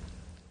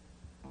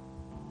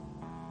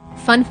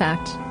 Fun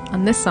fact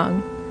on this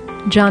song,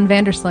 John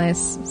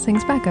Vanderslice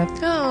sings backup.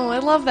 Oh, I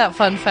love that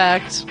fun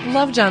fact.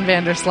 Love John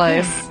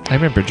Vanderslice. I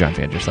remember John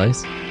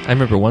Vanderslice. I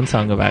remember one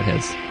song about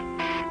his.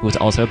 It was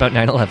also about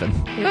 9/11.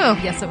 Oh,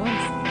 Yes, it was.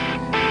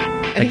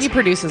 I think he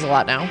produces a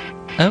lot now.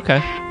 Okay.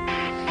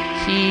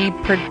 He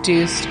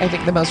produced, I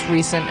think, the most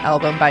recent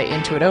album by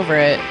Into It Over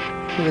It,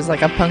 who is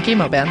like a punk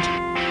emo band.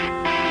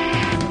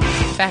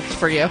 Fact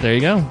for you. There you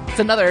go. It's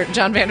another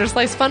John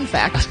Vanderslice fun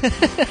fact.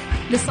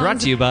 This Brought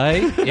to you by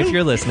If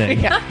You're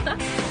Listening. No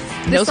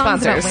This song's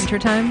about sponsors.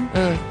 wintertime.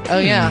 Oh,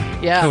 yeah.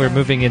 Yeah. So we're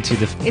moving into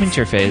the It's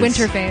winter phase.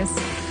 Winter phase.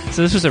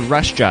 So this was a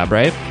rush job,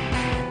 right?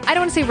 I don't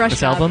want to say rush This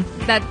job. album?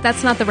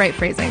 That's not the right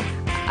phrasing.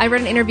 I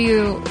read an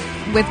interview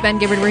with Ben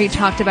Gibbard where he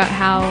talked about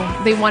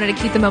how they wanted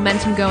to keep the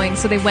momentum going,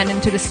 so they went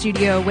into the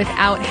studio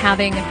without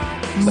having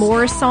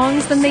more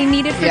songs than they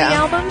needed for Yeah. the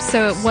album.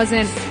 So it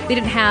wasn't, they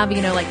didn't have,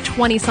 like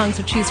 20 songs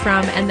to choose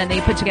from and then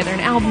they put together an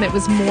album. It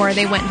was more,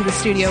 they went into the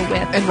studio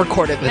with And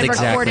recorded With this.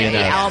 exactly recorded the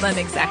enough. album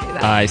exactly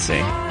that. I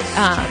see.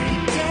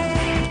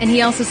 And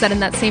he also said in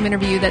that same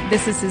interview that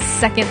this is his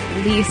second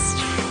least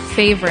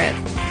favorite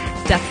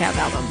Death Cab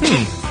album.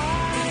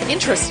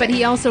 Interesting. But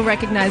he also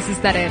recognizes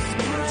that it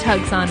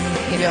tugs on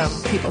Yeah.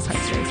 people's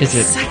heartstrings. Is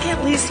it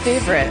Second least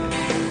favorite.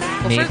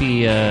 Well,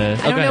 maybe I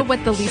don't know ahead.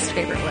 what the least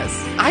favorite was.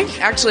 I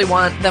actually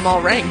want them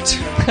all ranked.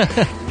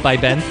 by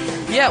Ben?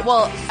 Yeah,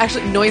 well,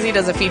 actually, Noisy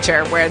does a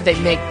feature where they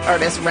make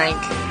artists rank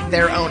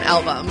their own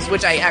albums,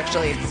 which I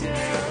actually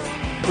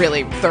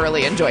really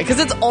thoroughly enjoy because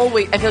it's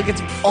always, I feel like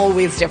it's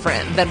always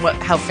different than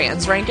how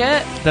fans rank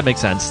it. That makes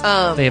sense.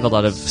 They have a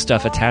lot of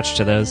stuff attached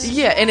to those.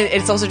 Yeah, and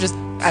it's also just,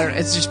 I don't know,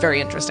 it's just very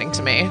interesting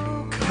to me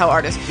how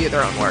artists view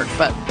their own work.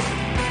 But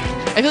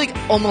I feel like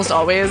almost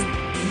always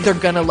they're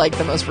gonna like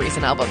the most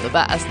recent album the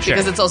best Sure.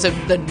 because it's also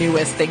the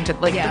newest thing to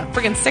like. Yeah. They're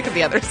freaking sick of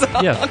the other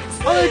songs. Yeah.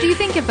 Although, do you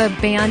think if a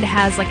band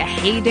has like a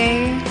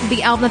heyday,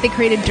 the album that they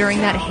created during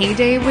that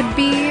heyday would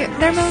be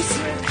their most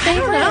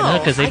favorite? know.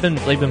 Because they've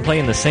been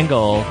playing the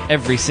single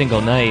every single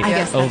night I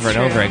guess over that's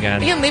and over true.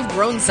 again. And they've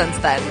grown since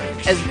then.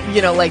 As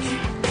you know, like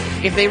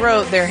if they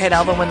wrote their hit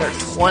album when they're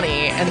 20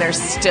 and they're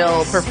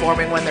still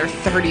performing when they're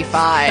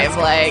 35,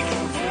 like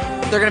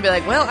they're gonna be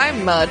like, well,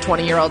 I'm a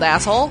 20-year-old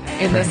asshole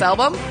in this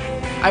album.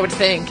 I would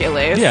think, at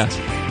least. Yeah.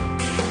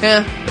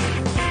 Yeah.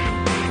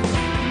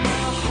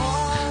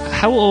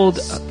 How old?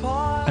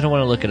 I don't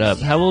want to look it up.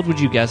 How old would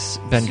you guess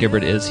Ben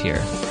Gibbard is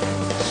here?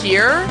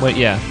 Here, Wait,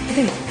 yeah, I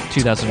think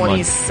 2001.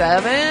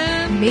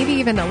 27. maybe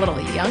even a little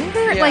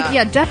younger. Yeah. Like,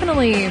 yeah,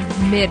 definitely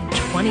mid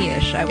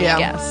 20ish, I would Yeah.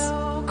 guess.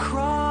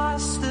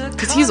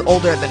 Because he's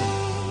older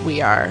than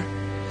we are.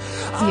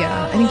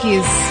 Yeah, I think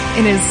he's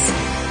in his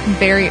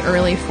very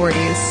early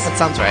 40s. That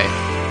sounds right.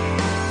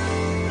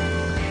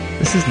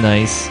 This is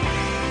nice,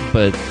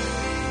 but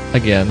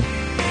again,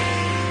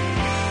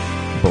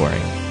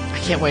 boring. I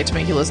can't wait to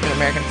make you listen to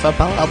American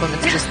Football album.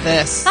 It's just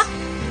this.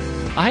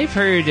 I've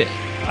heard.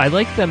 I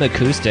like them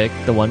acoustic.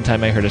 The one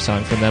time I heard a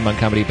song from them on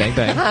Comedy Bang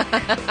Bang, All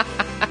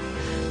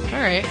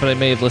right. but I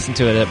may have listened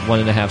to it at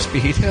 1.5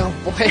 speed. Oh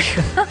boy.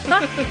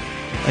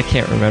 I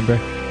can't remember.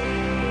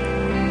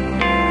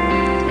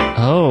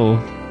 Oh,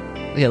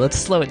 yeah. Let's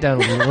slow it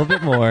down a little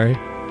bit more.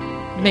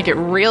 Make it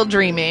real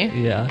dreamy.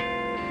 Yeah,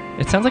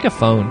 it sounds like a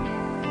phone.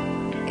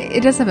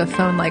 It does have a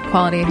phone-like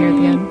quality here at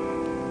the end.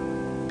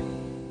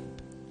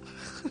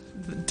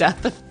 The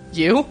death of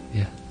you.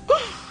 Yeah.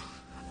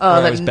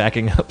 Oh, I was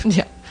backing up.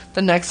 Yeah.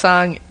 The next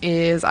song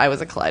is I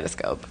Was a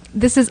Kaleidoscope.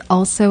 This is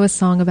also a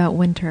song about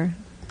winter.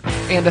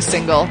 And a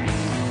single.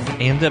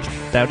 And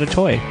without a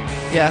toy.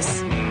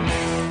 Yes.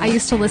 I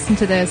used to listen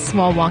to this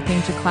while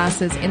walking to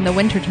classes in the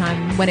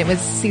wintertime when it was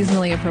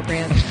seasonally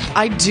appropriate.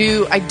 I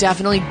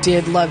definitely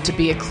did love to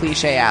be a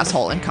cliche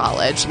asshole in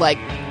college. Like,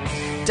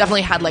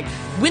 definitely had like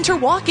winter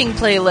walking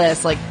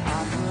playlists. Like,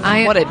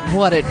 what a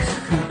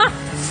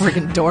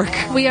friggin' dork.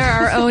 We are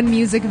our own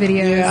music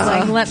videos. Yeah.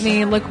 Like, let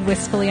me look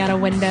wistfully out a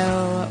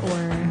window,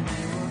 or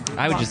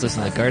I would just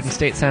listen to the Garden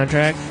State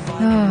soundtrack.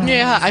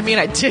 Yeah, I mean,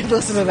 I did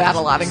listen to that a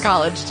lot in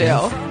college too.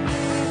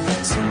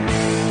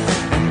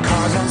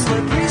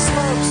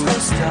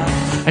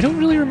 I don't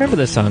really remember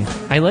this song.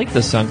 I like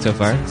this song so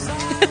far.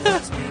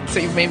 So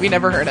you've maybe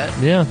never heard it.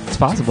 Yeah, it's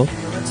possible.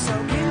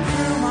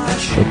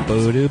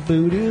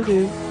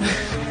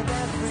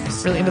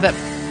 Really into that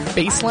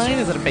bass line?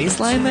 Is it a bass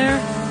line there?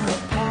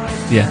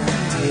 Yeah.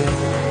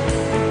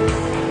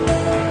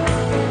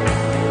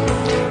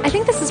 I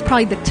think this is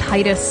probably the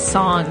tightest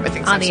song I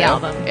think so on the too.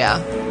 album. Yeah.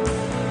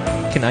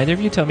 Can either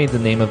of you tell me the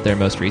name of their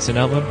most recent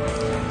album?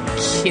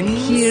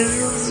 Kinsu.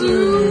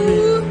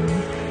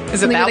 Is it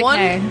Something that with a one?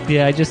 K.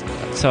 Yeah, I just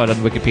saw it on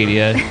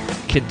Wikipedia.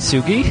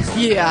 Kitsugi?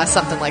 Yeah,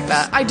 something like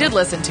that. I did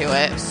listen to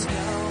it.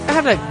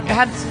 I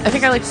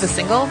think I liked the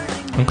single.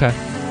 Okay.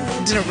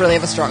 Didn't really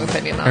have a strong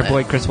opinion on Our it.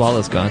 boy Chris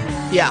Walla's gone.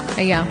 Yeah.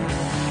 Yeah.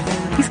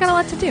 He's got a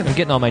lot to do. I'm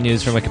getting all my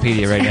news from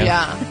Wikipedia right now.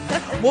 Yeah.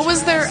 What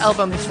was their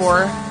album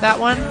before that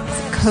one?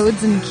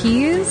 Codes and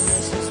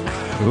Keys.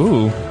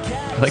 Ooh.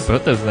 I like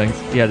both those things.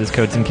 Yeah, there's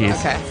Codes and Keys.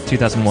 Okay.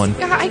 2001.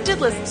 Yeah, I did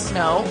listen to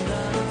Snow.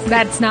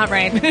 That's not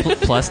right.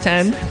 Plus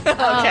 10?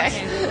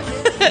 Okay.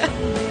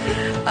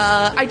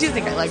 I do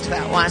think I liked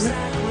that one.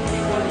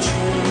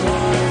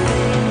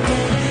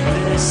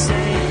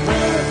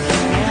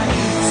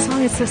 This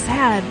song is so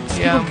sad.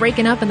 Yeah. People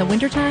breaking up in the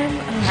wintertime.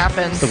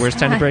 Happens. The worst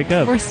time to break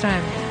up. Worst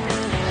time.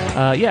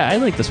 Yeah, I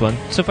like this one.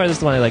 So far, this is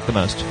the one I like the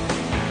most.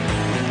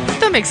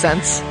 That makes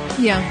sense.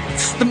 Yeah.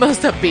 It's the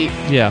most upbeat.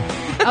 Yeah.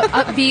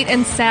 Upbeat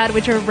and sad,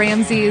 which are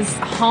Ramsey's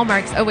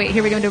hallmarks. Oh, wait,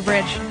 here we go into a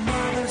bridge.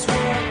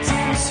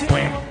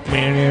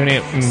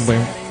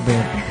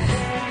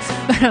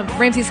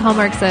 Ramsey's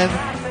hallmarks of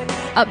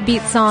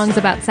upbeat songs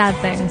about sad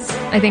things,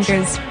 I think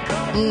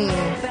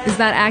is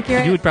that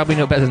accurate? You would probably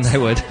know better than I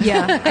would.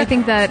 Yeah, I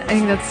think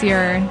that's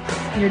your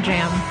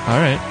jam. All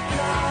right.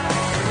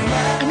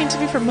 I mean, to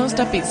be fair, most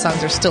upbeat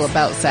songs are still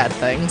about sad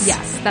things.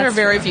 Yes, there are that's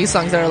very true. few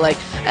songs that are like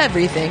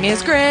everything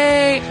is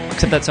great.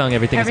 Except that song,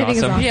 Everything, Everything is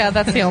is awesome. Awesome. Yeah,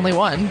 that's the only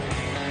one.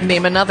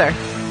 Name another.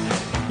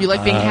 You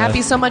like being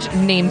happy so much?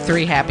 Name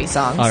 3 happy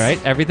songs. All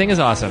right, Everything is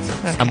awesome.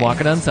 I'm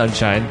walking on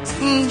sunshine.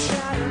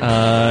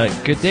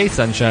 Good day,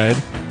 sunshine.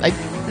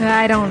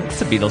 I don't.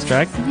 It's a Beatles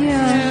track.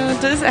 Yeah.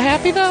 Is it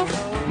happy though?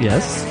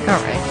 Yes. All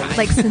right.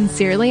 Like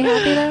sincerely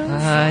happy though.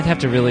 I'd have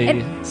to really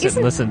And sit isn't-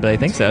 and listen, but I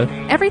think so.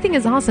 Everything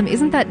is awesome.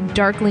 Isn't that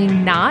darkly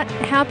not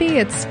happy?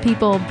 It's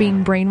people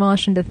being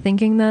brainwashed into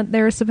thinking that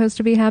they're supposed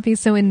to be happy.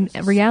 So in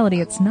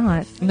reality, it's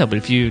not. No, but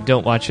if you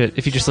don't watch it,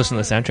 if you just listen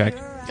to the soundtrack.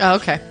 Oh,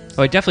 okay.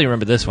 Oh, I definitely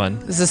remember this one.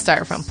 This is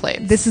Styrofoam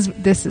Plate. This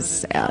is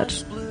sad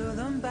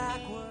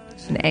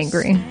and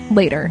angry.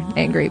 Later,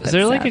 angry. But Is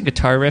there like a sad.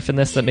 guitar riff in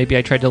this that maybe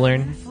I tried to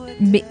learn?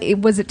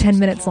 Was it 10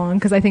 minutes long?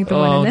 Because I think the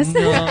one in this.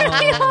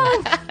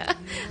 no.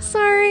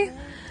 Sorry.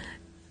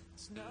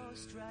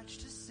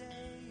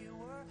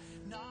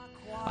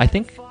 I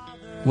think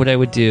what I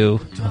would do.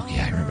 Oh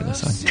yeah, I remember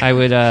this song. I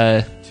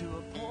would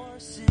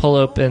pull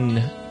open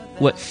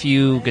what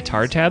few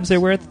guitar tabs there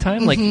were at the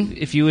time. Like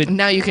if you would,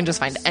 Now you can just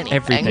find anything.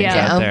 everything's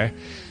Yeah. out there.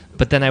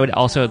 But then I would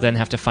also then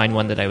have to find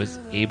one that I was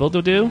able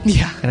to do.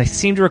 Yeah. And I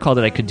seem to recall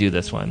that I could do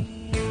this one.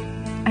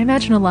 I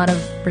imagine a lot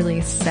of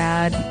really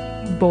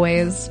sad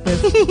boys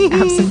with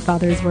absent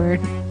fathers were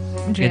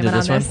jamming on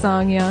this this one?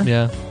 song. Yeah.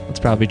 Yeah, that's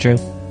probably true.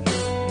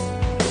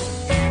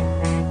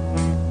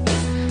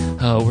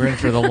 Oh, we're in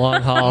for the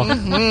long haul.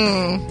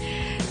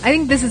 I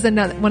think this is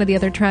another one of the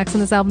other tracks on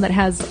this album that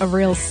has a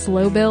real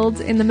slow build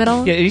in the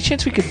middle. Yeah, any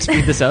chance we could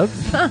speed this up?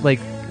 Like,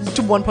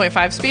 To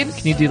 1.5 speed?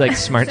 can you do like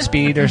smart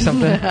speed or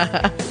something?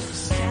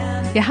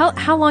 Yeah.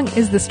 How long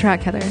is this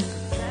track, Heather?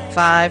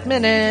 5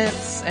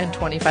 minutes and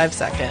 25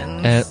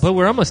 seconds. But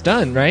we're almost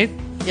done, right?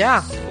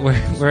 Yeah,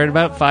 We're at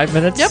about 5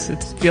 minutes. Yep.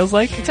 It feels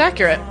like. it's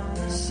accurate.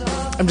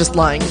 I'm just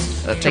lying to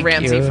Thank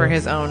Ramsey you. for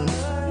his own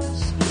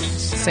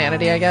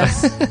sanity, I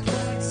guess.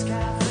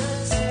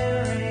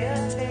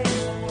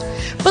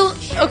 Well,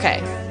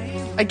 okay.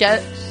 I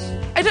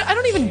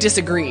don't even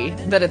disagree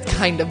that it's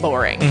kind of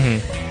boring.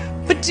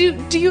 But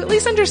do you at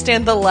least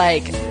understand the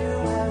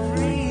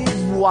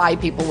why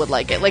people would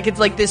like it? Like it's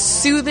like this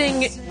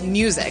soothing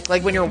music,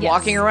 like when you're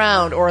walking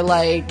around, or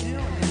like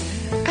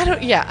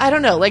I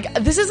don't know. Like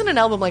this isn't an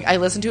album like I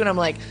listen to and I'm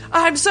like,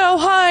 I'm so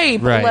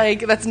hype. Right. Like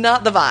that's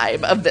not the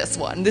vibe of this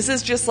one. This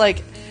is just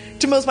like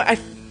to most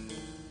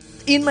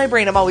in my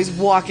brain I'm always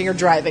walking or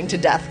driving to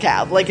Death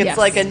Cab. Like it's Yes.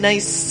 like a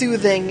nice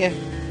soothing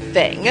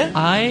thing.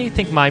 I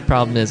think my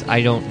problem is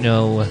I don't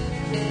know.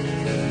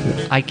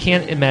 I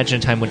can't imagine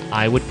a time when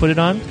I would put it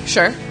on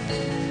Sure.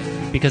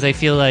 because I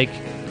feel like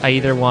I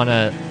either want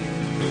to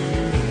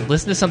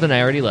listen to something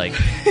I already like,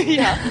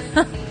 Yeah.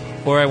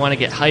 or I want to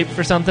get hyped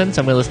for something,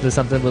 so I'm going to listen to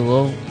something with a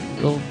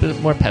little bit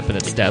more pep in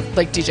its step.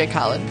 Like DJ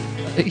Khaled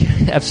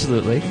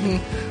Absolutely.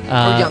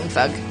 or Young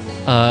Thug.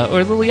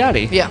 Or Lil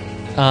Yachty. Yeah.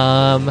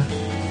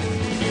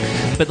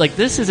 But like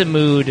this is a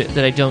mood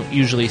that I don't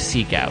usually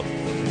seek out.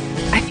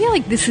 I feel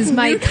like this is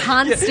my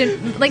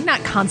constant, like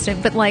not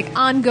constant, but like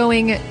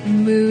ongoing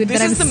mood This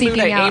that I'm is the mood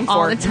seeking I out aim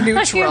all for. the time.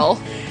 Neutral.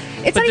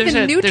 It's But not even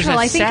there's neutral.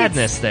 a I think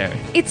sadness there.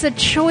 it's a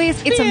choice.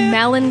 It's a Yeah.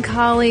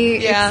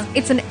 melancholy. Yeah.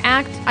 It's an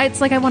act.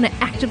 It's like I want to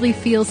actively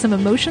feel some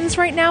emotions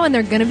right now, and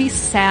they're going to be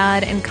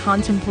sad and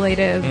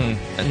contemplative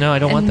No, I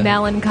don't want and that.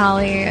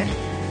 melancholy.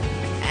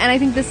 And I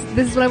think this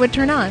is what I would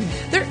turn on.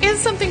 There is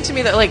something to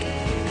me that, like,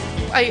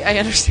 I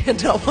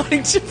understand not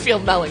wanting to feel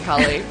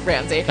melancholy,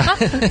 Ramsey.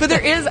 But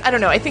there is, I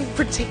don't know, I think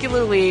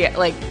particularly,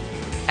 like,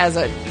 as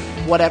a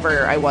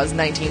whatever I was,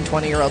 19,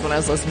 20-year-old when I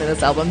was listening to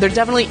this album, there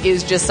definitely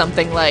is just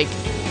something, like,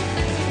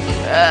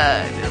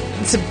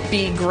 to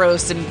be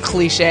gross and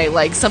cliche,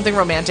 like, something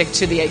romantic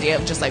to the idea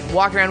of just, like,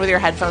 walking around with your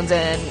headphones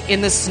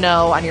in the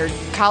snow on your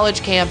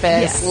college campus,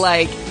 Yes.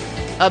 like,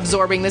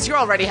 absorbing this. You're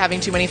already having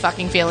too many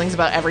fucking feelings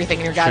about everything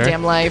in your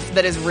goddamn life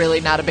that is really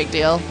not a big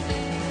deal.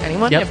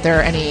 Anyone? Yep. If there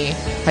are any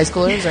high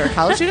schoolers or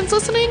college students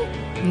listening,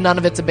 none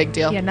of it's a big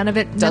deal. Yeah, none of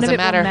it Doesn't will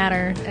matter.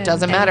 matter. at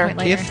Doesn't any matter. point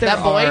later. If there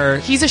That boy, are-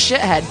 he's a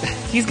shithead.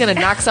 He's gonna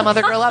knock some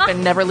other girl up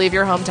and never leave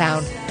your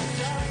hometown.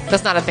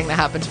 That's not a thing that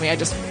happened to me. I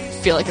just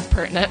feel like it's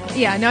pertinent.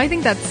 Yeah, no, I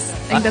think that's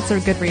a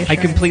good I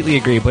reassurance. completely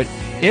agree. But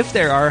if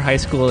there are high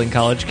school and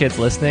college kids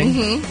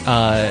listening,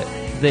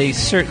 they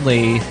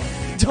certainly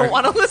Don't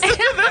want to listen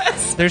to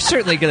this. they're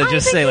certainly going to I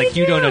just think say like, they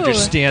you don't do.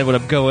 understand what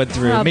I'm going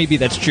through. Well- Maybe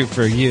that's true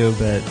for you,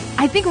 but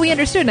I think we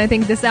understood, and I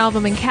think this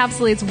album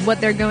encapsulates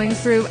what they're going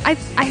through. I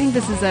think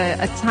this is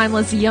a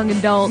timeless young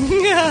adult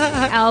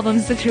album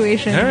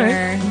situation All right.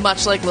 where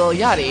Much like Lil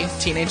Yachty,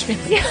 Teenage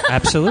Fan.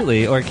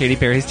 absolutely. Or Katy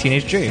Perry's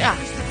Teenage Dream. Yeah.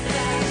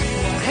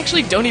 I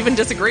actually don't even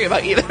disagree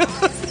about either of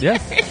those. Yeah,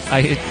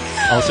 I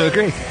also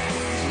agree.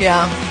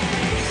 Yeah.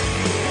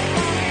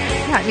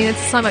 yeah, I mean, it's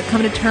a song about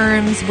coming to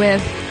terms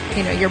with,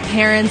 your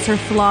parents are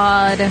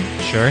flawed.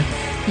 Sure.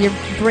 You're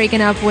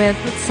breaking up with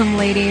some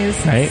ladies.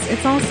 Right.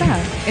 It's all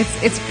sad.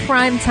 It's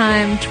prime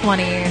time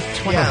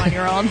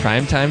 21-year-old.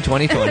 Primetime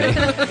 2020.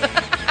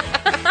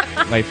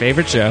 My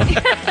favorite show.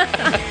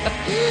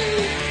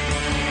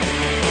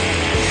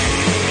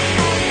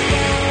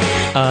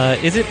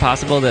 Is it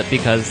possible that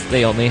because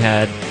they only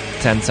had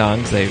 10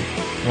 songs, they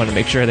want to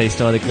make sure they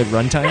still had a good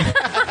runtime?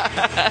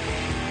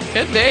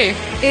 Could be.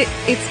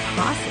 It's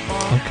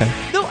possible. Okay.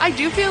 Though I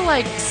do feel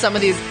like some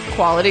of these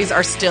qualities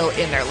are still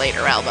in their later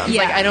albums.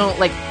 Yeah. Like, I don't,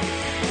 like,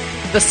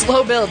 the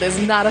slow build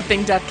is not a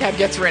thing Death Cab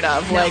gets rid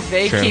of. No. Like,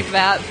 they True. keep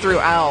that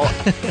throughout.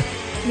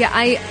 Yeah,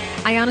 I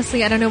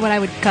honestly, I don't know what I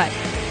would cut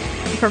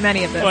from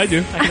any of this. Oh, I do.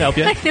 I can help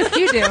you. I know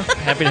you do.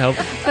 Happy to help.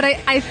 But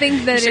I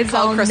think that You should it's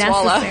call all Chris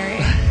Walla. necessary.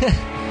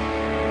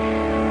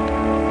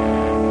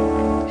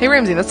 Hey,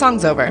 Ramsey, the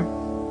song's over.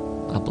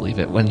 I'll believe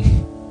it when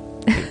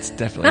it's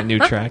definitely a new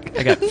track.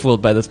 I got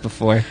fooled by this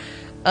before.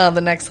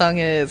 The next song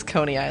is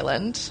Coney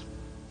Island.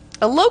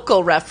 A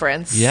local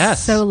reference.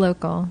 Yes. So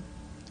local.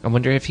 I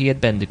wonder if he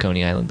had been to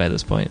Coney Island by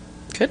this point.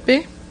 Could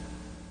be.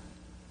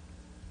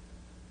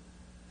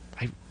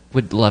 I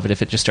would love it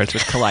if it just starts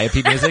with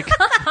Calliope music.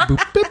 Boop,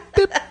 boop,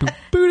 boop, boop,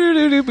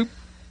 boo-doo-doo-doo, boop.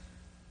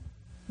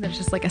 There's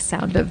just like a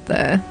sound of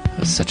the It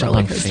was such a roller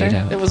long coaster. fade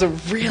out. It was a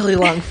really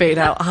long fade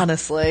out,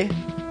 honestly.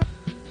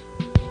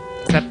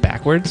 Is that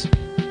backwards?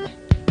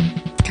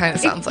 Kind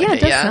of sounds like yeah, it,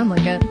 it does yeah. sound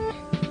like it.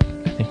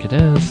 I think it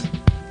is.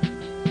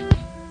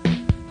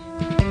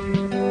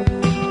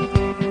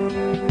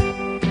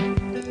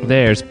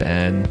 There's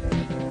Ben.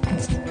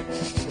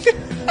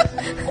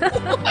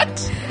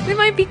 It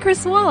might be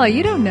Chris Walla.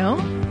 You don't know.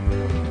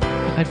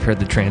 I've heard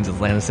the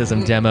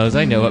transatlanticism demos.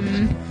 I know it.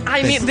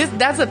 I mean,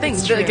 that's the thing.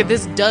 true. Like,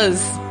 this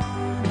does...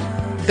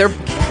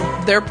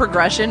 Their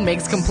progression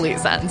makes complete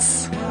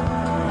sense.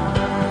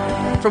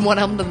 From one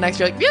album to the next,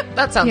 you're like, yep,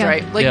 that sounds Yeah.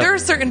 right. Like, Yep. there are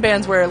certain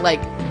bands where,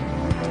 like,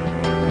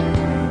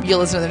 you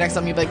listen to the next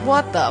album, you'll be like,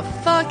 what the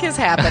fuck is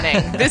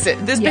happening? This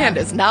Yeah. band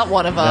is not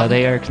one of them. No,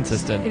 they are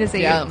consistent. It is a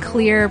Yeah.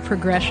 clear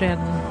progression.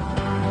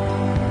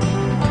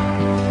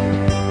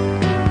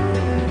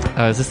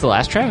 Is this the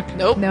last track?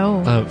 Nope.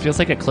 No. It feels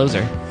like a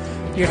closer.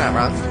 You're not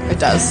wrong. It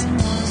does.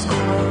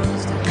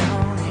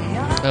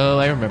 Oh,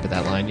 I remember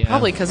that line. Yeah.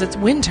 Probably because it's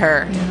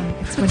winter. Yeah,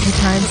 it's winter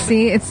time.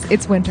 See,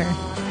 it's winter.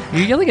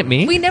 You're yelling at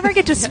me? We never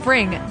get to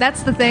spring.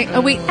 That's the thing.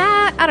 Oh,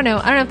 I don't know.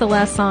 I don't know if the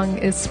last song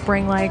is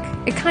spring-like.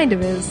 It kind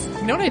of is.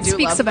 You know what I do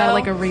Speaks love, about though?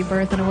 like a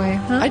rebirth in a way.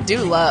 Huh? I do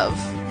love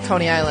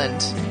Coney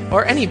Island.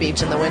 Or any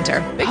beach in the winter.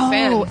 Big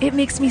fan. Oh, it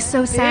makes me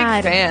so Big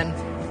sad. fan.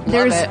 Love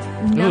There's it.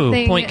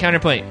 nothing. Ooh, point,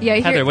 counterpoint. Yeah,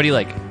 here- Heather, what do you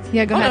like?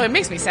 Yeah, go Oh, ahead. no, it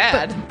makes me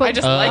sad. But- I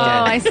just oh, like it.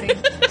 I see.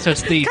 So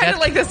it's the Kind death, of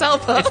like this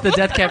album. it's the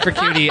Death Cab for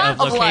Cutie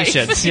of Of life.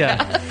 locations. Yeah.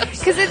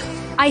 Because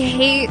I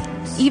hate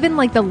even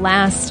like the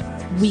last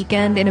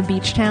weekend in a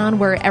beach town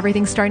where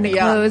everything's starting to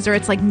Yeah. close or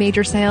it's like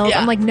major sales. Yeah.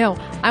 I'm like, no,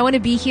 I want to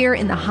be here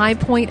in the high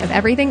point of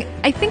everything.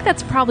 I think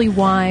that's probably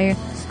why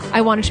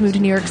I wanted to move to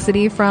New York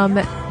City from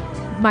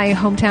my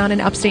hometown in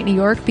upstate New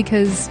York,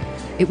 because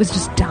it was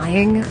just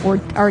dying or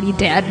already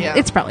dead. Yeah.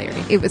 It's probably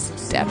it was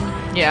dead.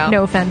 Yeah.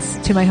 No offense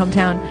to my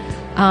hometown.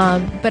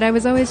 But I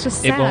was always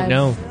just sad. It won't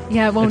know.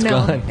 Yeah, it won't It's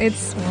know. gone.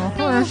 It's,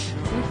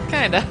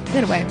 Kind of.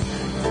 in a way.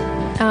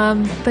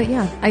 But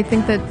yeah, I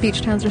think that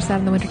beach towns are sad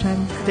in the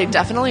wintertime. They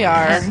definitely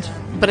are. And-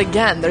 But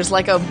again, there's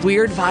like a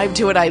weird vibe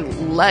to it I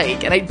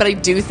like. But I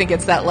do think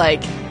it's that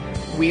like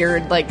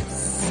weird, like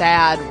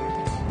sad,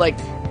 like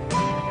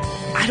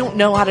I don't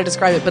know how to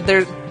describe it, but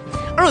I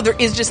don't know, there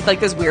is just like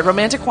this weird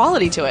romantic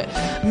quality to it.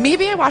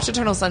 Maybe I watched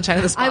Eternal Sunshine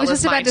of the I was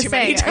Spotless just about Mind to too say,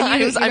 many are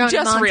you times. going I'm to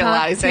just Montauk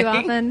realizing. too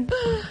often?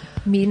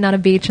 Meeting on a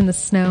beach in the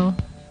snow.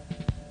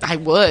 I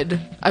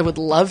would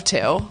love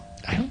to.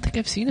 I don't think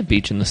I've seen a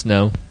beach in the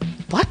snow.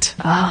 What?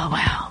 Oh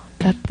wow,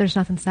 there's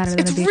nothing sadder than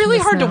It's a beach. really in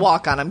the hard to snow.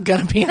 walk on, I'm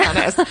gonna be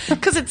honest.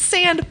 Because it's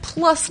sand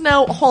plus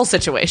snow, whole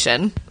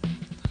situation.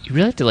 You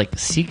really have to like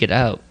seek it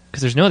out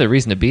because there's no other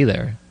reason to be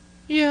there.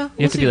 Yeah.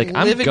 You have to be like,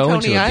 I'm live in going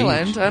Coney to a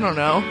beach. Island. I don't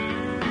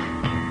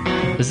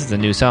know. This is a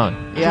new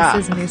song. Yeah.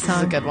 This is a new song. This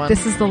is a good one.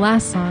 This is the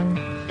last song.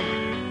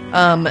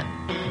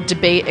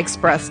 Debate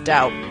Express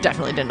Doubt.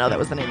 Definitely didn't know that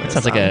was the name of this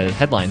Sounds like song. a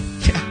headline.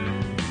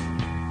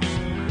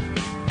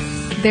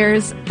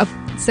 There's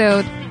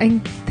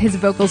his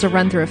vocals are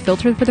run through a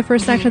filter for the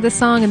first section of the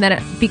song, and then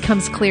it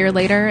becomes clear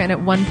later. And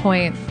at one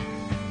point,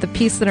 the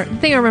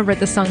thing I remember at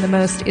this song the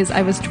most is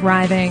I was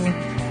driving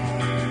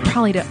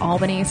probably to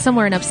Albany,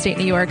 somewhere in upstate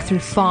New York, through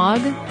fog.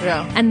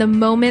 Yeah. And the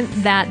moment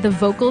that the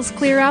vocals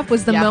clear up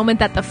was the Yeah. moment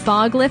that the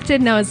fog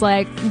lifted, and I was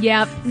like,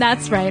 "Yep,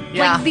 that's right."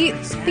 Yeah. Like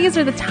these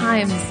are the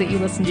times that you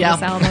listen to Yeah.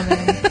 this album.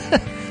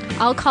 And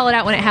I'll call it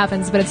out when it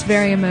happens, but it's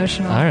very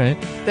emotional. All right.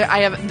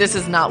 This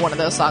is not one of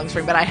those songs for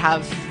me, but I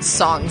have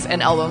songs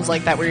and albums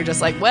like that where you're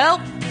just like, well,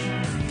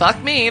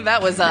 fuck me.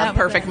 That was a That was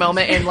perfect it.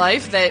 moment in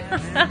life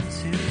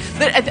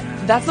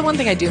that's the one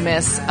thing I do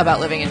miss about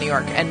living in New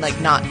York and like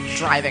not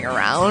driving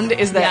around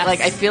is that Yes.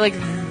 like I feel like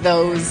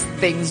those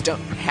things don't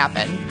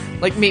happen.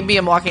 Like maybe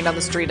I'm walking down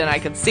the street and I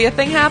could see a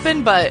thing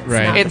happen, but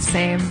Right. Not it's the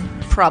same.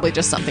 probably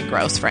just something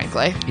gross,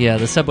 frankly. Yeah,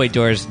 the subway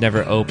doors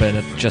never open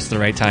at just the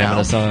right time No. in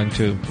a song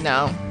to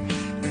No.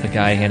 a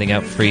guy handing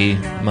out free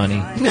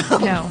money.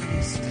 No.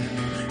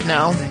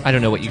 No. I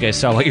don't know what you guys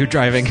saw while you were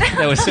driving.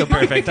 That was so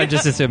perfect. I'm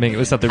just assuming it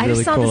was something I really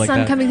just saw cool the like sun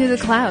that. coming through the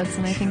clouds,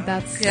 and I think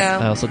that's Yeah.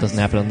 That also doesn't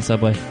happen on the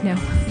subway. no.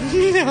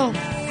 No.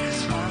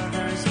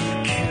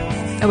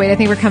 Oh wait, I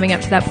think we're coming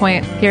up to that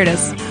point. Here it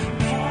is.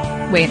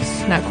 Wait,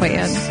 not quite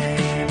yet.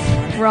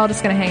 We're all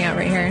just gonna hang out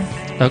right here.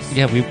 Oh,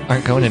 yeah, we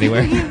aren't going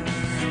anywhere.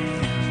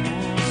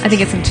 I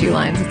think it's in 2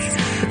 lines.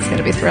 It's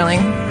gonna be thrilling.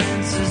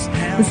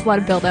 There's a lot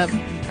of build up.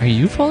 Are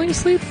you falling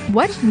asleep?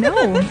 What? No.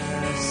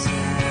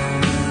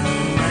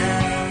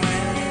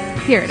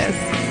 Here it is.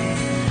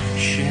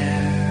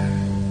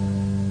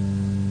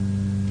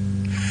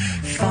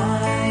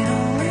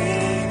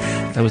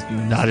 That was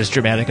not as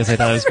dramatic as I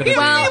thought it was going to be.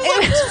 Well,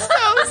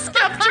 so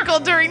skeptical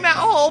during that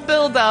whole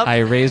build-up. I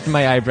raised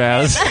my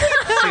eyebrows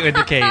to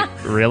indicate,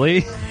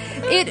 really?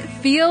 It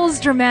feels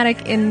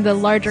dramatic in the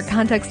larger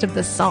context of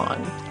the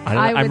song.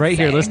 I'm would right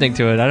here say. listening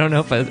to it. I don't know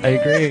if I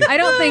agree. I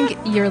don't think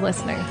you're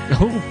listening.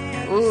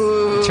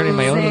 Oh, turning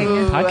my own Sing.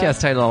 podcast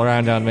title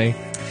around on me.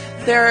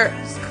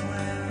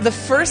 The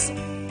first,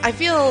 I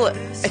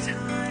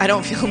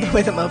don't feel the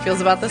way that Mo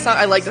feels about this song.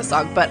 I like this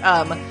song, but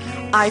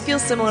I feel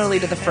similarly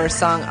to the first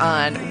song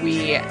on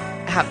We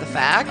Have the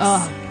Facts.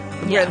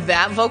 Where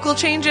that vocal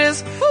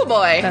changes. Oh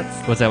boy.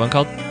 That's What's that one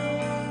called?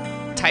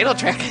 Title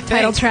track, I think.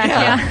 title track,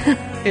 yeah.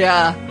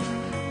 Yeah.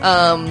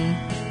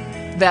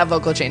 That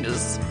vocal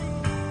changes.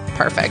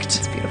 Perfect.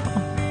 It's beautiful.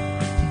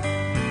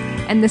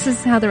 And this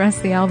is how the rest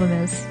of the album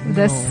is.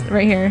 This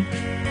right here.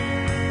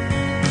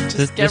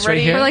 This get right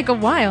ready. here? For like a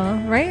while,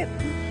 right?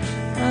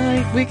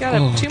 We got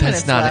 2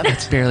 minutes that's not. left.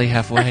 It's barely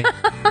halfway.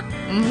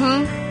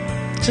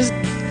 Just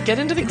get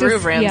into the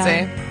groove, Ramsey.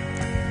 yeah.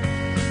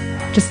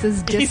 Just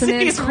this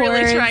dissonant He's really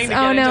chords. trying to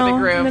get oh, into no. the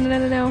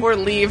groove. No. Or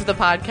leave the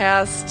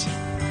podcast.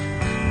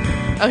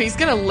 Oh, he's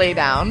going to lay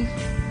down.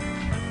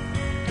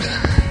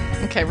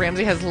 Okay,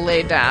 Ramsey has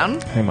laid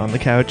down. I'm on the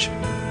couch.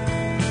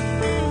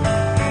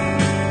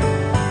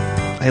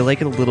 I like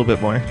it a little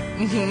bit more.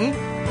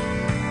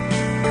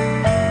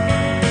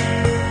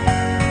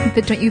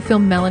 But don't you feel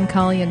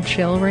melancholy and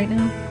chill right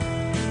now?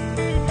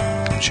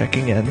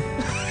 Checking in.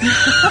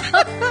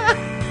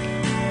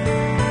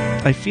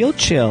 I feel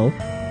chill.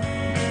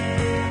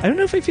 I don't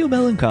know if I feel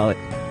melancholic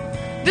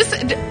This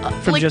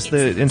from just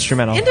the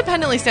instrumental.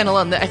 independently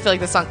standalone. I feel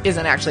like the song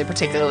isn't actually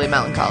particularly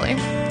melancholy.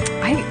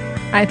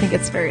 I think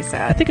it's very I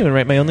sad. think I'm gonna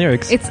write my own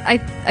lyrics. I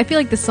feel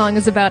like the song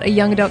is about a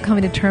young adult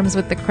coming to terms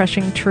with the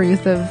crushing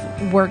truth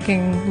of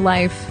working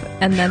life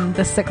and then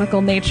the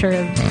cyclical nature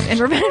of, and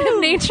repetitive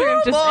nature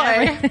of just boy.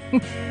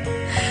 everything.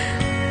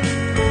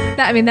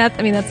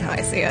 That's how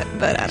I see it,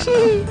 but I don't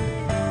know.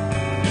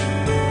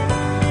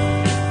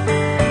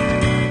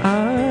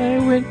 I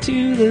went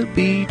to the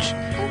beach,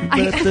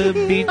 but the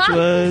beach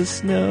was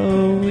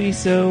snowy,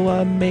 so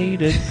I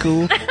made a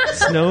cool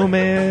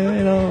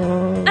snowman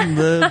on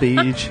the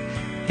beach.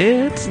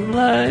 It's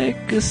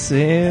like a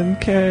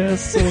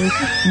sandcastle,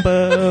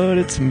 but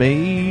it's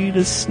made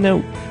of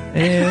snow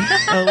and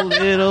a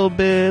little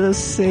bit of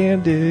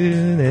sand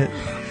in it.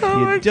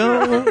 You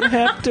don't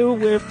have to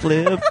wear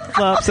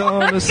flip-flops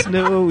on a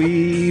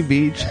snowy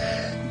beach,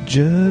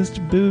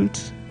 just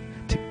boots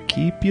to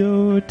keep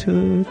your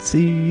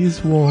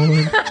tootsies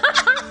warm.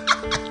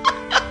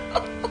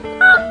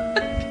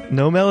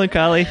 No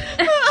melancholy.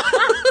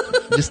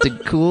 Just a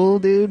cool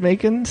dude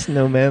making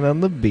snowmen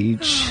on the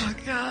beach. Oh,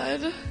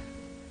 God.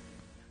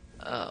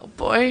 Oh,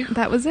 boy.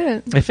 That was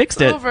it. I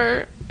fixed it.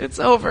 It's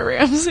over,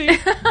 Ramsey.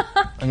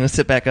 I'm going to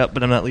sit back up,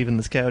 but I'm not leaving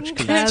this couch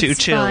because it's That's too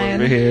chill fine.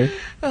 over here.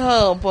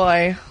 Oh,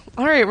 boy.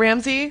 All right,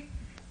 Ramsey.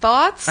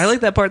 Thoughts? I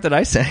like that part that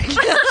I sang.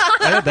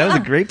 I thought that was a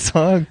great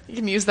song. You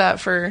can use that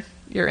for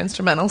your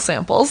instrumental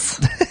samples.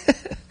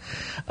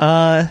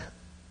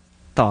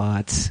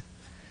 Thoughts.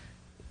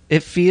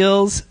 It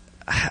feels...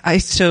 I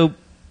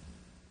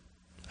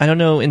don't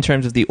know in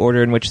terms of the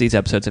order in which these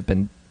episodes have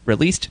been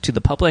released to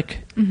the public,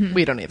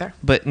 We don't either.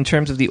 but in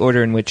terms of the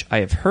order in which I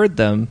have heard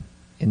them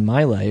in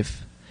my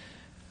life,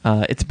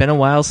 it's been a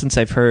while since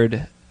I've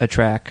heard a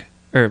track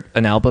or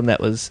an album that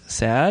was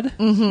sad.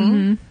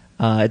 Mm-hmm.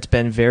 It's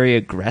been very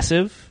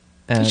aggressive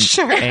and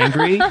Sure.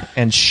 angry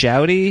and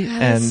shouty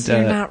Yes,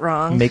 and you're not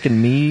wrong.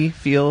 making me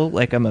feel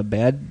like I'm a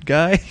bad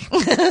guy.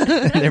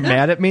 And they're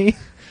mad at me.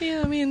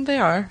 Yeah, I mean, they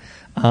are.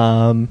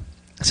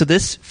 So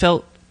this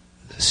felt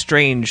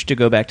strange to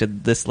go back to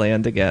this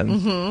land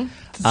again.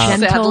 Sad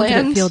Gentle. Did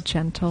land. it feel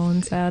gentle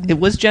and sad? It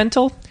was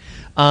gentle.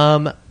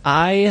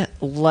 I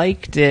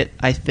liked it,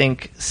 I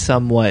think,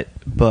 somewhat,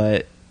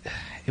 but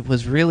it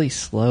was really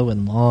slow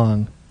and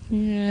long.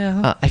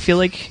 Yeah. I feel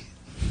like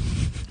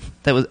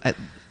that was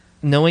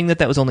knowing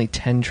that was only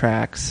 10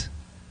 tracks,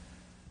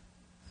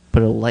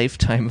 but a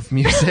lifetime of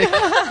music.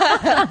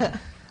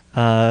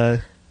 Yeah,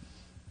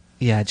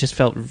 it just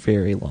felt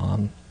very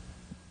long.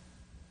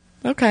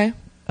 Okay.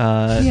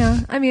 Yeah,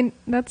 I mean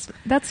that's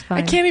fine.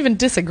 I can't even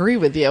disagree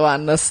with you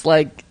on this.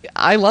 Like,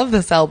 I love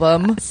this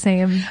album.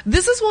 Same.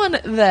 This is one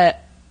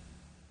that,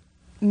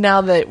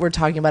 now that we're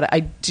talking about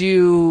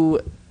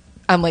it,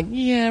 I'm like,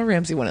 yeah,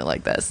 Ramsey wouldn't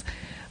like this.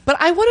 But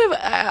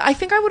I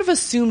think I would have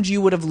assumed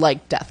you would have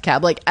liked Death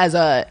Cab, like, as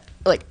a,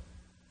 like,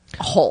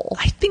 whole.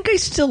 I think I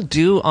still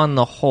do on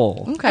the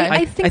whole. Okay.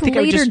 I think I would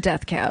later just-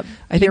 Death Cab.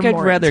 I think you're I'd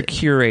more rather into.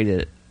 curate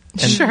it.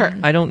 And Sure.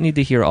 I don't need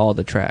to hear all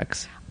the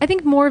tracks. I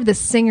think more of the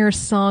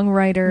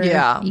singer-songwriter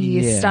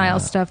Yeah. style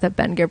stuff that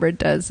Ben Gibbard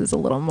does is a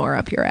little more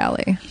up your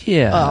alley.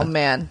 Yeah. Oh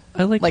man,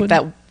 I like when-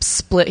 that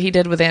split he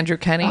did with Andrew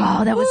Kenny.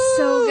 Oh, that was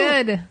so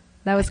good.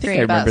 That was I think great.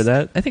 I remember Best.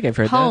 that. I think I've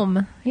heard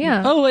Home.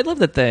 Yeah. that. Oh, I love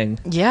that thing.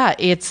 Yeah,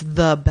 it's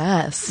the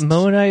best.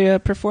 Mo and I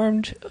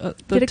performed the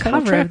Did a title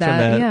cover track of that. from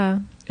that Yeah.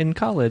 in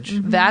college.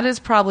 That is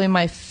probably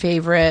my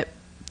favorite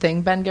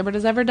thing Ben Gibbard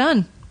has ever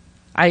done.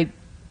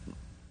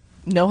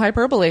 No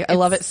hyperbole. I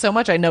love it so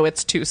much. I know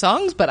it's 2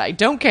 songs, but I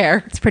don't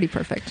care. It's pretty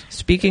perfect.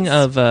 Speaking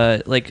of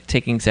like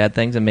taking sad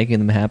things and making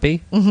them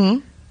happy,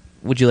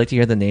 would you like to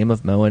hear the name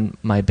of Mo and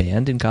my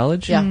band in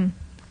college? Yeah.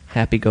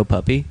 Happy Go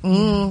Puppy.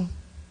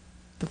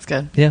 That's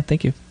good. Yeah,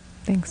 thank you.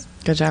 Thanks.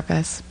 Good job,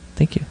 guys.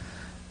 Thank you.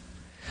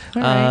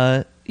 All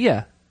right.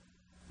 Yeah.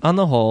 On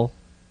the whole,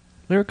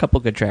 there were a couple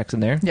good tracks in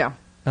there. Yeah.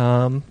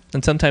 And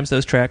sometimes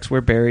those tracks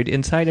were buried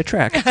inside a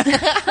track.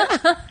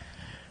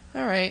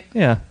 All right.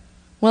 Yeah.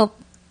 Well,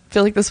 I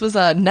feel like this was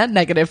a net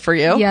negative for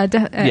you. Yeah,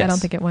 I Yes. don't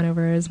think it went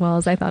over as well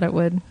as I thought it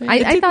would. It I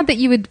didn't- thought that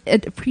you would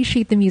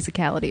appreciate the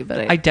musicality,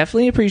 but I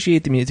definitely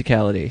appreciate the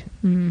musicality.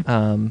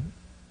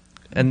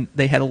 And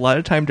they had a lot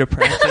of time to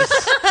practice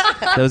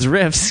those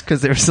riffs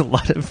because there was a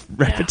lot of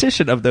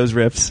repetition of those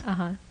riffs.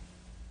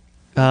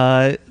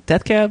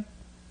 Death Cab,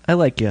 I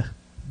like you,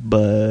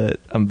 but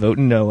I'm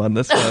voting no on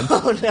this one.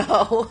 Oh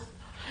no.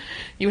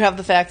 You have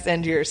the facts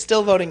and you're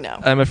still voting no.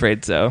 I'm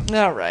afraid so.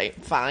 All right,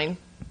 fine.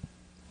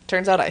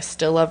 Turns out I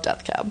still love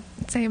Death Cab.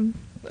 same.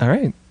 All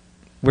right.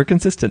 We're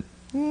consistent.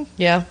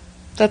 Yeah,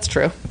 that's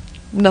true.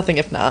 Nothing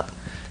if not.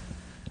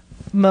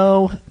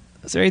 Mo,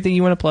 is there anything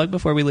you want to plug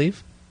before we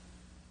leave?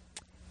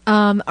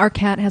 Our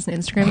cat has an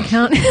Instagram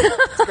account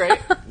It's great.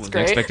 It's Wasn't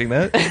great. expecting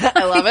that.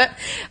 I love it.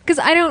 because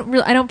I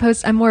don't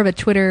post. I'm more of a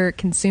Twitter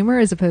consumer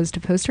as opposed to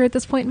poster at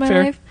this point in my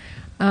Fair. life.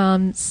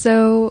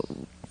 So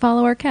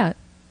follow our cat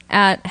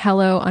at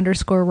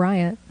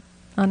hello_riot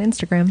on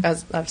Instagram.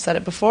 As I've said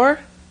it before,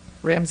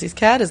 Ramsey's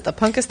cat is the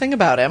punkest thing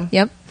about him.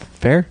 Yep.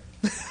 Fair.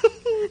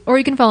 Or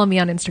you can follow me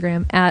on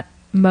Instagram at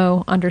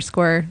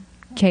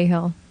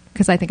mo_Cahill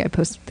because I think I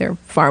post there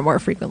far more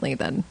frequently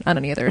than on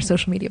any other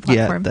social media Yeah,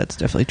 platform. that's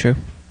definitely true.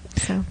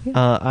 So,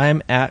 yeah.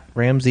 I'm at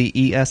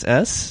Ramsey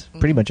ESS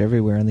pretty much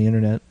everywhere on the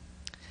internet.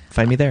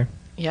 Find me there.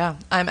 Yeah,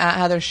 I'm at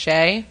Heather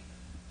Shea.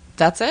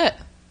 That's it.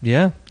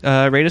 Yeah.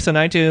 Rate us on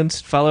iTunes.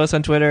 Follow us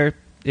on Twitter.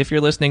 If you're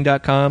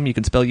listening.com, you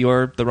can spell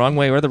your the wrong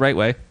way or the right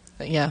way.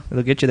 Yeah,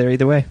 It'll get you there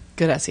either way.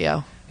 good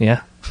SEO.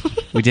 Yeah.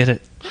 We did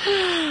it.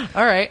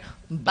 All right.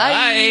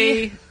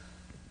 Bye.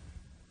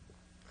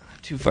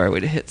 Too far away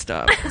to hit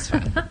stop. That's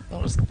fine.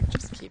 I'll just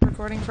keep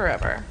recording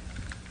forever.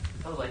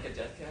 Oh, like a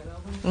Death Cab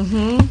album?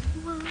 Mm-hmm.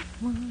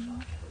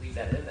 Leave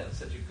that in. That was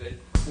such a good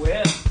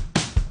quip.